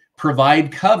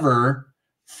provide cover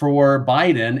for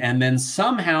Biden and then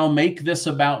somehow make this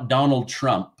about Donald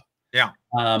Trump. Yeah.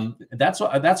 That's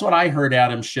what I heard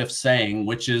Adam Schiff saying,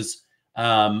 which is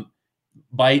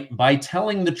by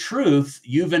telling the truth,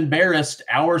 you've embarrassed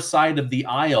our side of the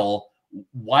aisle.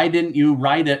 Why didn't you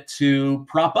write it to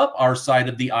prop up our side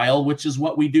of the aisle, which is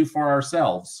what we do for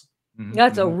ourselves?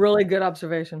 That's a really good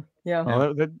observation.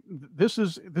 Yeah. This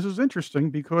is interesting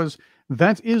because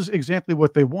that is exactly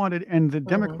what they wanted. And the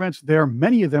Democrats there,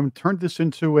 many of them turned this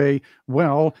into a,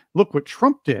 well, look what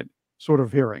Trump did sort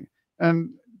of hearing.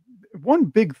 And one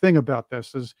big thing about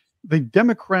this is the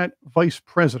Democrat vice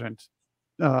president,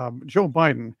 Joe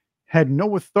Biden, had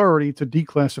no authority to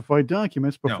declassify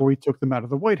documents before he took them out of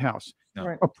the White House.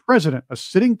 No. A president, a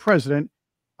sitting president,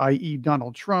 i.e.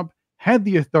 Donald Trump, had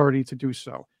the authority to do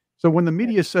so. So when the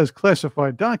media says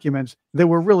classified documents, they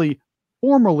were really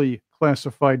formally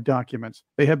classified documents.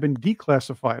 They have been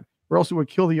declassified, or else it would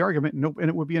kill the argument and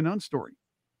it would be a non-story.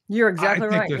 You're exactly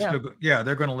right.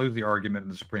 They're going to lose the argument in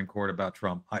the Supreme Court about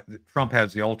Trump. Trump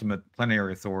has the ultimate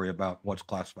plenary authority about what's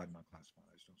classified and not classified.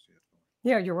 I just don't see it.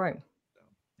 Yeah, you're right.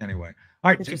 Anyway,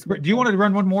 all right. Do you want to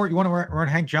run one more? You want to run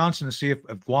Hank Johnson to see if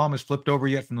Guam has flipped over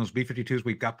yet from those B-52s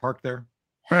we've got parked there?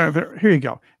 Here you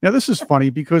go. Now, this is funny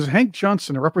because Hank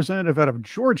Johnson, a representative out of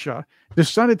Georgia,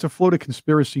 decided to float a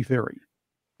conspiracy theory.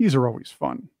 These are always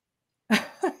fun.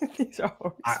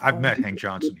 I've met Hank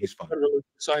Johnson. He's fun.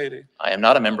 Society. I am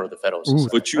not a member of the Federalist Society.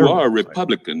 But you are a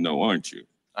Republican, though, aren't you?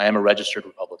 I am a registered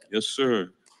Republican. Yes, sir.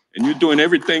 And you're doing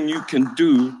everything you can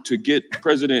do to get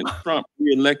President Trump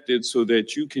reelected so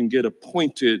that you can get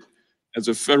appointed as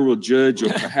a federal judge or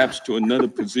perhaps to another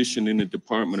position in the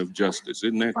Department of Justice.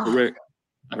 Isn't that correct?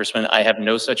 Congressman, I have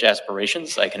no such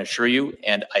aspirations, I can assure you,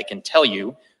 and I can tell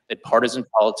you that partisan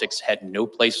politics had no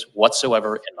place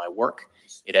whatsoever in my work.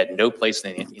 It had no place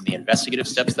in the investigative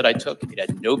steps that I took. It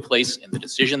had no place in the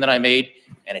decision that I made,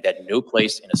 and it had no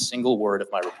place in a single word of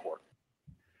my report.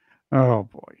 Oh,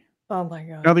 boy. Oh, my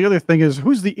God. Now, the other thing is,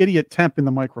 who's the idiot tapping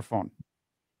the microphone?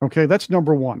 Okay, that's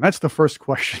number one. That's the first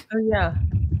question. Oh, yeah.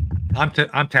 I'm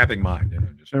tapping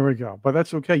mine. There we go. But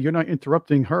that's okay. You're not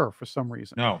interrupting her for some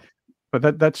reason. No.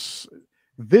 But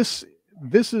this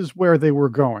is where they were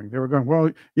going. They were going, well,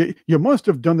 you must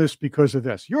have done this because of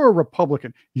this. You're a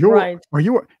Republican. And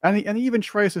he even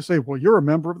tries to say, well, you're a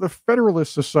member of the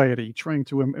Federalist Society, trying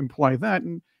to imply that.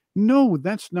 And no,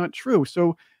 that's not true.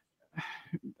 So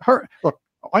look,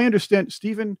 I understand,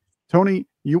 Stephen, Tony,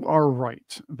 you are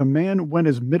right. The man went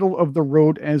as middle of the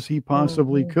road as he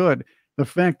possibly could. The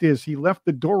fact is, he left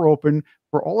the door open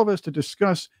for all of us to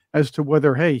discuss as to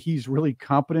whether, hey, he's really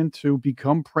competent to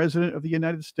become president of the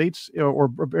United States or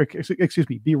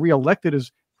be reelected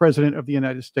as president of the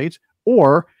United States,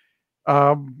 or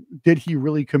did he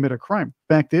really commit a crime?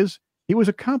 Fact is, he was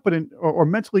a competent or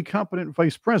mentally competent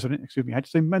vice president, I had to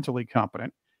say mentally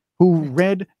competent, who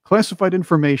read classified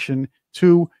information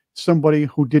to somebody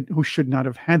who should not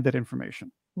have had that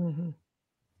information.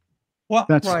 Well,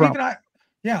 that's right.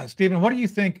 Stephen, what do you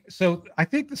think? So I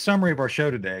think the summary of our show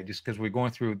today, just because we're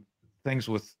going through things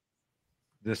with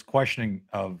this questioning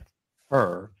of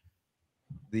her,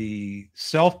 the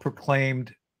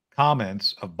self-proclaimed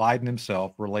comments of Biden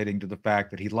himself relating to the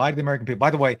fact that he lied to the American people.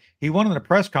 By the way, he went in a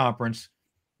press conference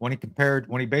when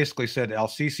he basically said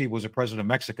El-Sisi was a president of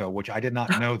Mexico, which I did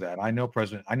not know that. I know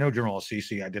General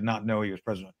El-Sisi. I did not know he was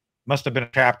president. Must have been a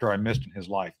chapter I missed in his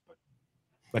life.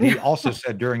 But he also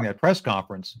said during that press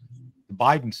conference,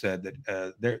 Biden said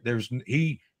that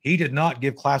he did not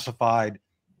give classified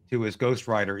to his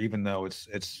ghostwriter, even though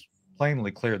it's plainly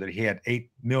clear that he had 8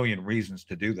 million reasons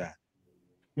to do that.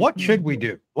 What should we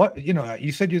do?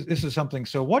 You said this is something.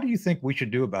 So what do you think we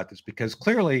should do about this? Because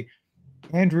clearly,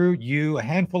 Andrew, you, a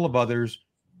handful of others,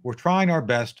 we're trying our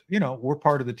best. We're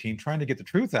part of the team trying to get the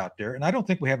truth out there. And I don't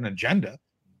think we have an agenda.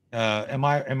 Am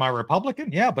I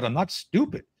Republican? Yeah, but I'm not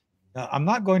stupid. I'm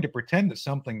not going to pretend that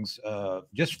something's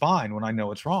just fine when I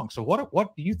know it's wrong. So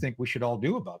what do you think we should all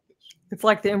do about this? It's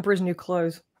like the emperor's new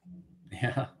clothes.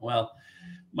 Yeah. Well,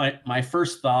 my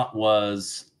first thought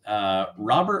was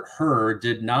Robert Hur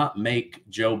did not make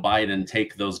Joe Biden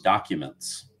take those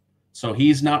documents. So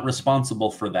he's not responsible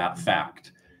for that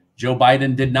fact. Joe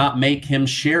Biden did not make him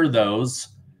share those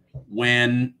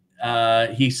when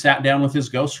he sat down with his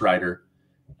ghostwriter.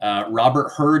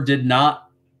 Robert Hur did not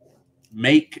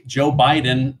make Joe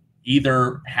Biden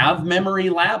either have memory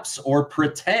lapse or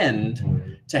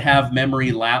pretend to have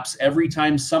memory lapse every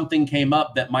time something came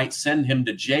up that might send him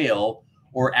to jail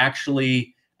or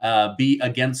actually be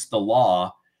against the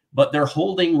law. But they're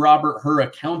holding Robert Hur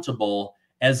accountable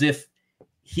as if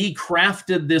he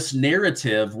crafted this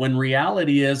narrative, when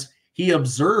reality is he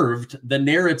observed the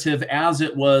narrative as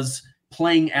it was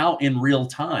playing out in real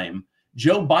time.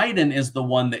 Joe Biden is the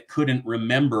one that couldn't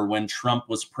remember when Trump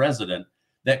was president,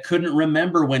 that couldn't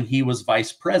remember when he was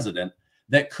vice president,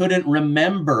 that couldn't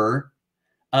remember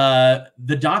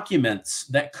the documents,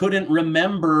 that couldn't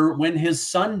remember when his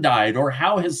son died or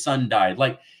how his son died.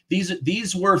 Like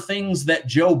these were things that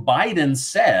Joe Biden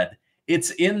said.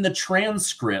 It's in the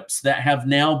transcripts that have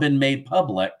now been made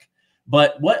public.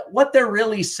 But what they're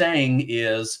really saying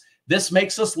is this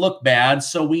makes us look bad,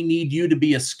 so we need you to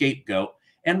be a scapegoat.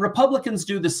 And Republicans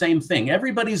do the same thing.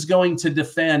 Everybody's going to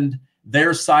defend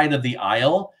their side of the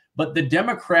aisle, but the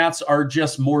Democrats are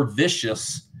just more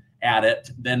vicious at it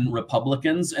than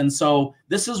Republicans. And so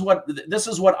this is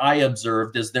what I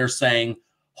observed, is they're saying,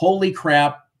 holy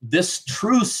crap, this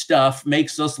true stuff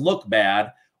makes us look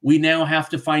bad. We now have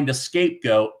to find a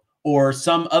scapegoat or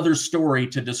some other story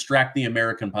to distract the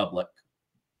American public.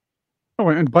 Oh,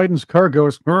 and Biden's car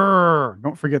goes,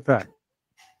 don't forget that.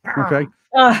 Okay.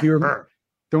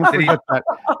 Don't forget that.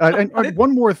 And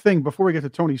one more thing before we get to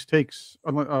Tony's takes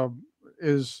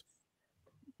is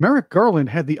Merrick Garland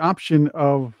had the option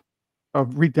of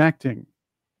redacting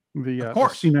the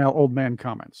senile old man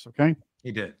comments. Okay.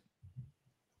 He did.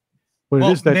 But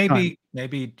it is that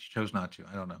maybe he chose not to.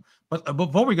 I don't know. But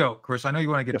before we go, Chris, I know you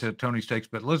want to get to Tony's takes,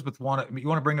 but Elizabeth, you want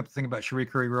to bring up the thing about Cherie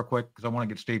Curry real quick, because I want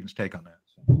to get Stephen's take on that.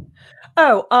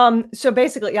 Oh, so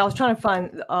basically, I was trying to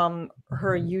find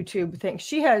her YouTube thing.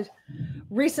 She has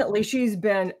recently, she's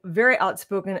been very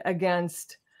outspoken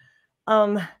against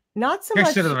not so much.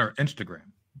 She said it on her Instagram.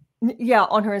 Yeah,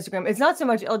 on her Instagram. It's not so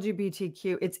much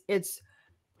LGBTQ. It's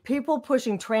people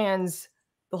pushing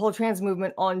the whole trans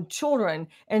movement on children.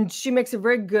 And she makes a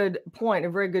very good point, a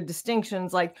very good distinction.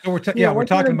 It's like, so we're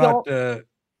talking about, let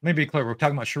me be clear. We're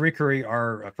talking about Cherie Curry,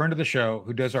 our friend of the show,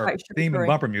 who does our theme and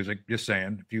bumper music. Just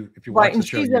saying, if you watch the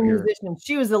show, she's a musician.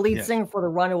 She was the lead singer for the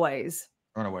Runaways.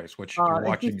 Which if you're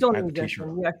watching, she's still a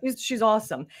musician. Yeah, she's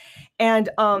awesome. And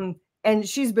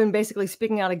she's been basically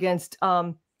speaking out against,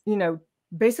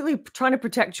 basically trying to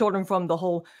protect children from the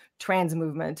whole trans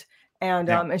movement.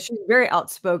 And she's very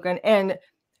outspoken. And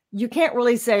you can't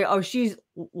really say, oh, she's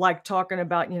like talking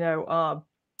about,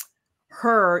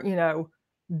 her,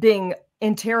 being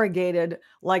interrogated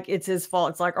like it's his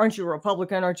fault. It's like, aren't you a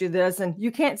Republican? Aren't you this? And you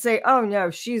can't say, oh,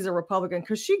 no, she's a Republican,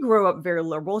 because she grew up very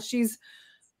liberal. She's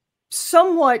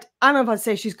somewhat, I don't know if I'd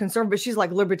say she's conservative, but she's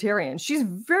like libertarian. She's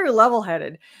very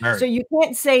level-headed. So you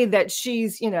can't say that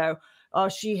she's,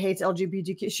 she hates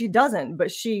LGBTQ. She doesn't, but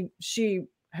she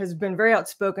has been very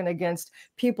outspoken against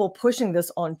people pushing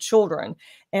this on children.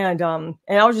 And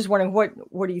I was just wondering,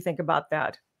 what do you think about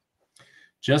that?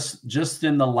 Just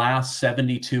in the last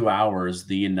 72 hours,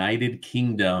 the United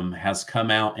Kingdom has come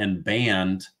out and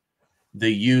banned the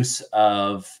use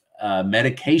of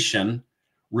medication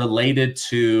related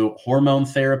to hormone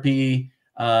therapy,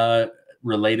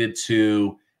 related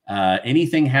to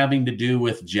anything having to do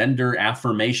with gender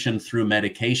affirmation through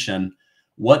medication.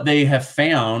 What they have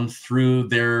found through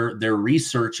their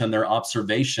research and their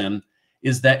observation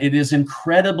is that it is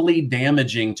incredibly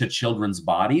damaging to children's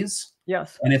bodies.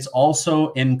 Yes. And it's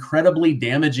also incredibly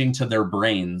damaging to their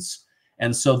brains.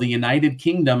 And so the United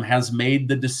Kingdom has made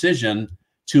the decision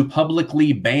to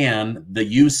publicly ban the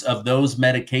use of those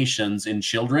medications in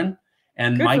children.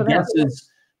 And my guess is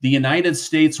the United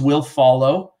States will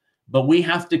follow, but we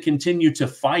have to continue to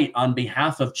fight on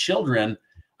behalf of children.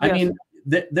 I mean,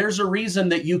 there's a reason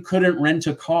that you couldn't rent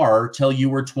a car till you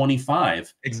were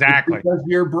 25. Exactly. It's because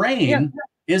your brain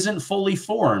isn't fully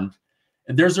formed.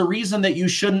 There's a reason that you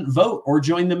shouldn't vote or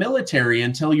join the military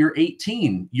until you're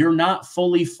 18. You're not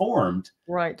fully formed.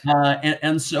 Right.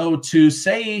 And so to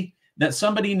say that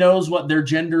somebody knows what their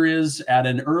gender is at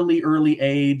an early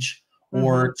age,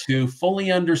 or to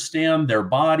fully understand their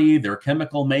body, their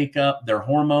chemical makeup, their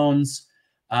hormones,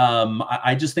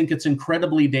 I just think it's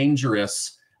incredibly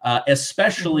dangerous,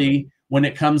 especially when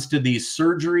it comes to these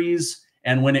surgeries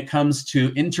and when it comes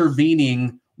to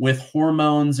intervening with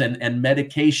hormones and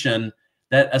medication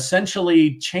that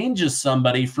essentially changes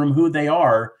somebody from who they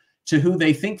are to who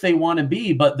they think they want to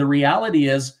be. But the reality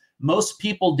is most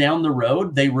people down the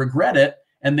road, they regret it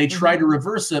and they try to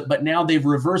reverse it, but now they've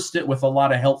reversed it with a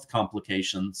lot of health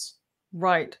complications.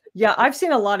 Right. Yeah. I've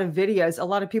seen a lot of videos, a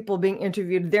lot of people being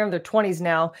interviewed. They're in their 20s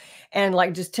now. And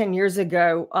like just 10 years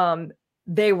ago,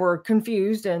 they were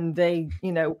confused and they,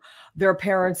 you know, their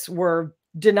parents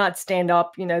did not stand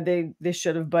up, you know, they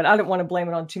should have, but I don't want to blame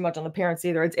it on too much on the parents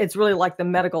either. It's really like the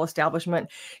medical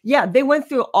establishment. Yeah. They went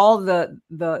through all the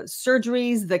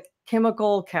surgeries, the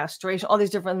chemical castration, all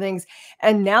these different things.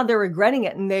 And now they're regretting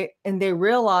it. And they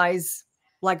realize,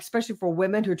 like, especially for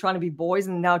women who are trying to be boys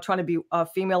and now trying to be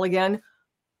female again,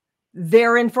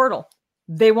 they're infertile.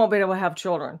 They won't be able to have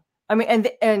children. I mean,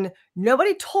 and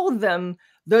nobody told them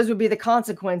those would be the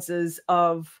consequences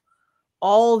of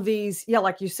all these,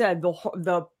 like you said,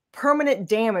 the permanent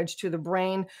damage to the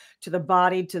brain, to the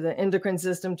body, to the endocrine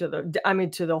system, to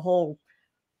the whole,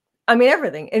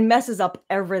 everything. It messes up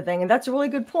everything. And that's a really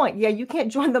good point. Yeah, you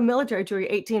can't join the military till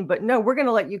you're 18, but no, we're going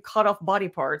to let you cut off body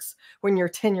parts when you're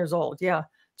 10 years old. Yeah,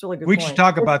 it's a really good point. We should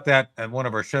talk about that at one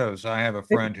of our shows. I have a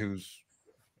friend who's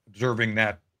observing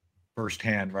that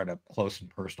firsthand, right up close and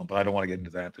personal, but I don't want to get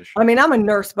into that this year. I'm a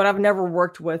nurse, but I've never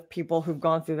worked with people who've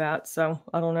gone through that. So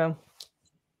I don't know.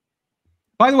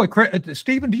 By the way,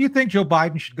 Stephen, do you think Joe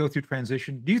Biden should go through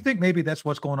transition? Do you think maybe that's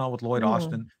what's going on with Lloyd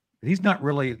Austin? He's not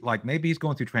really, like, maybe he's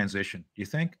going through transition. Do you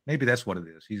think? Maybe that's what it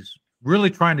is. He's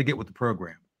really trying to get with the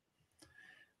program.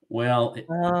 Well,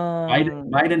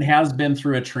 Biden has been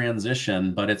through a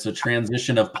transition, but it's a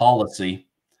transition of policy.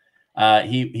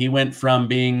 He went from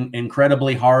being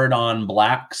incredibly hard on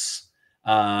blacks,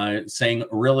 saying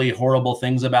really horrible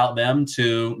things about them,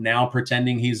 to now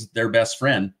pretending he's their best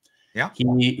friend. Yeah,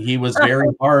 he was very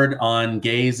hard on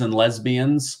gays and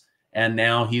lesbians, and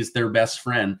now he's their best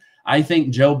friend. I think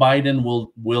Joe Biden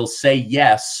will say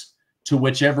yes to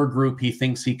whichever group he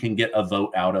thinks he can get a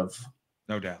vote out of.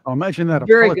 No doubt. I'll imagine that a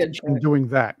politician doing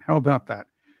that. How about that?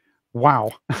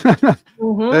 Wow.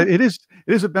 It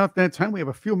is about that time. We have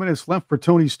a few minutes left for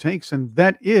Tony's Takes, and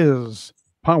that is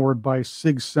powered by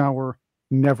Sig Sauer.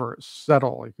 Never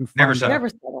settle. You can find Never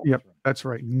settle. Yep, that's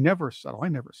right. Never settle. I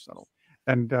never settle.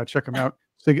 And check them out,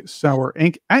 Sig Sauer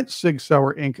Inc. at Sig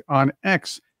Sauer Inc. on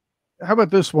X. How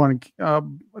about this one?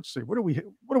 Let's see. What do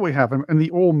we have in the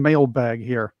old mailbag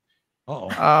here?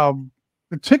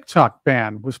 The TikTok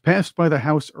ban was passed by the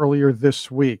House earlier this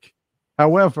week.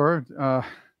 However,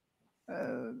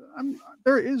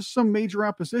 there is some major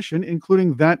opposition,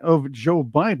 including that of Joe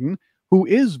Biden, who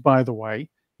is, by the way,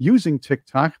 using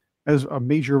TikTok as a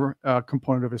major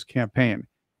component of his campaign.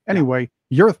 Anyway,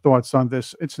 your thoughts on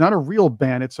this? It's not a real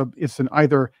ban. It's an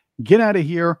either get out of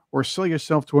here or sell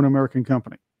yourself to an American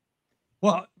company.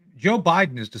 Well, Joe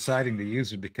Biden is deciding to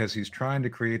use it because he's trying to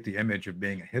create the image of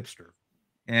being a hipster,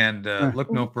 and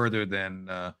look no further than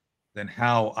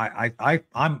how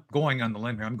I'm going on the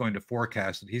limb here. I'm going to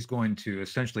forecast that he's going to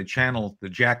essentially channel the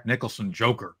Jack Nicholson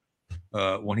Joker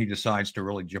when he decides to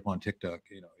really jump on TikTok.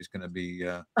 You know, he's going to be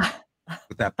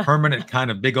with that permanent kind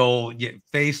of big old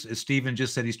face, as Stephen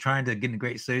just said. He's trying to get in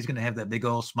great. So he's going to have that big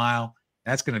old smile.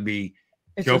 That's going to be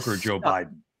Joker Joe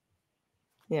Biden.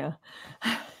 Yeah.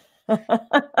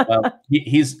 Well,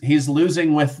 he's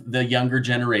losing with the younger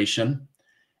generation,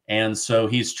 and so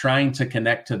he's trying to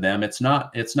connect to them. It's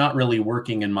not really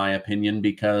working, in my opinion,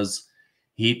 because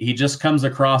he just comes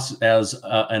across as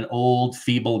an old,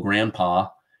 feeble grandpa,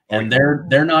 and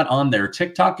they're not on there.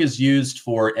 TikTok is used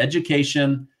for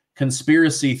education,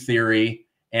 conspiracy theory,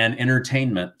 and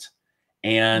entertainment,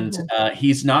 and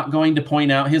he's not going to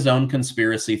point out his own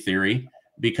conspiracy theory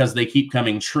because they keep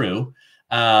coming true.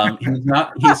 He's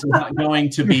not going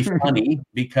to be funny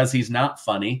because he's not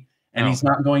funny, and he's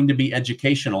not going to be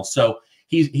educational. So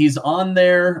he's on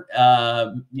there.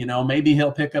 You know, maybe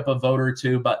he'll pick up a vote or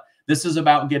two, but this is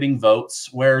about getting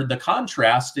votes, where the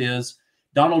contrast is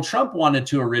Donald Trump wanted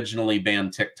to originally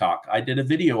ban TikTok. I did a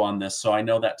video on this, so I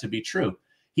know that to be true.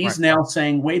 He's now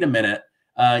saying, wait a minute.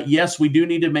 Yes, we do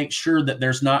need to make sure that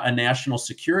there's not a national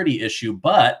security issue,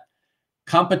 but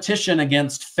competition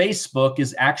against Facebook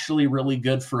is actually really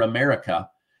good for America.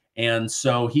 And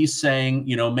so he's saying,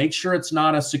 you know, make sure it's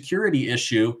not a security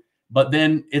issue, but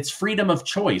then it's freedom of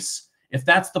choice. If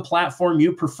that's the platform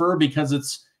you prefer because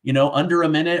it's, you know, under a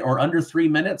minute or under 3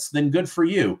 minutes, then good for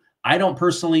you. I don't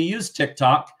personally use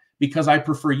TikTok because I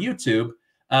prefer YouTube.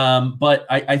 But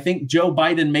I think Joe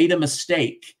Biden made a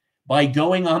mistake by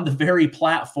going on the very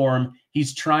platform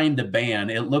he's trying to ban.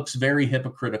 It looks very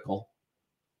hypocritical.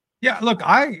 Yeah, look,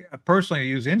 I personally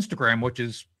use Instagram, which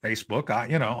is Facebook.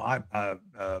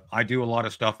 I do a lot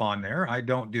of stuff on there. I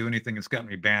don't do anything that's got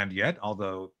me banned yet,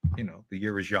 although, you know, the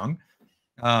year is young.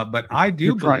 But I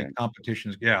do believe competition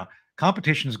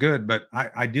is good. But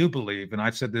I do believe, and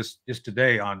I've said this just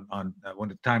today on when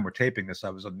the time we're taping this, I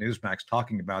was on Newsmax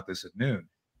talking about this at noon.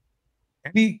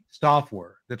 Any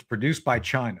software that's produced by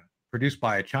China, produced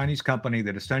by a Chinese company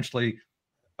that essentially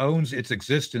owns its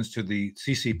existence to the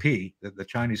CCP, the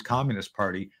Chinese Communist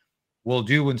Party, will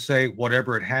do and say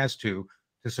whatever it has to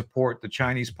support the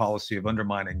Chinese policy of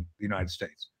undermining the United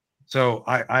States. So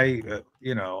I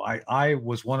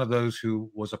was one of those who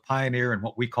was a pioneer in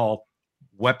what we call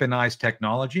weaponized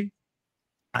technology.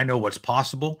 I know what's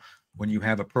possible when you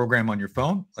have a program on your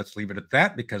phone. Let's leave it at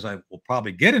that, because I will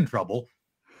probably get in trouble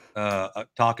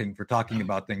talking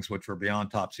about things which were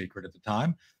beyond top secret at the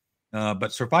time.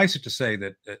 But suffice it to say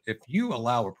that if you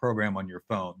allow a program on your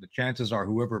phone, the chances are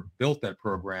whoever built that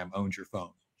program owns your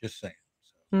phone. Just saying.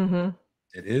 So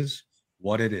It is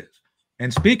what it is.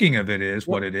 And speaking of it is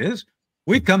what it is,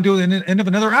 we've come to the end of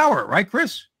another hour, right,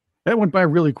 Chris? That went by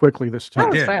really quickly this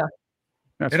time. It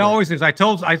did. Always is.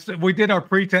 We did our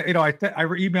pre-test, you know, I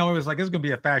emailed her, it was like, this is going to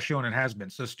be a fast show, and it has been.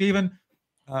 So Stephen,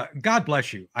 God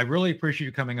bless you. I really appreciate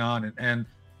you coming on, and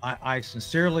I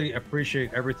sincerely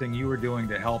appreciate everything you are doing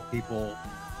to help people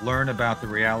learn about the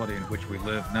reality in which we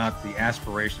live, not the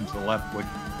aspirations of the left, which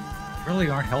really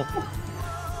aren't helpful.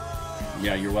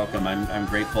 Yeah, you're welcome. I'm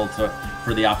grateful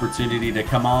for the opportunity to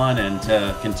come on and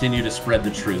to continue to spread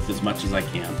the truth as much as I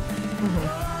can.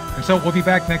 And so we'll be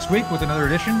back next week with another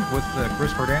edition with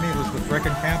Chris Cordani, Elizabeth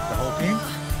Breckenkamp, the whole team.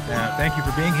 Thank you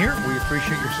for being here. We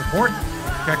appreciate your support.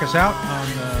 Check us out on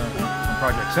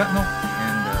Project Sentinel,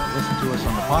 and listen to us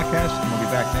on the podcast. And we'll be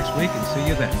back next week, and see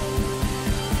you then.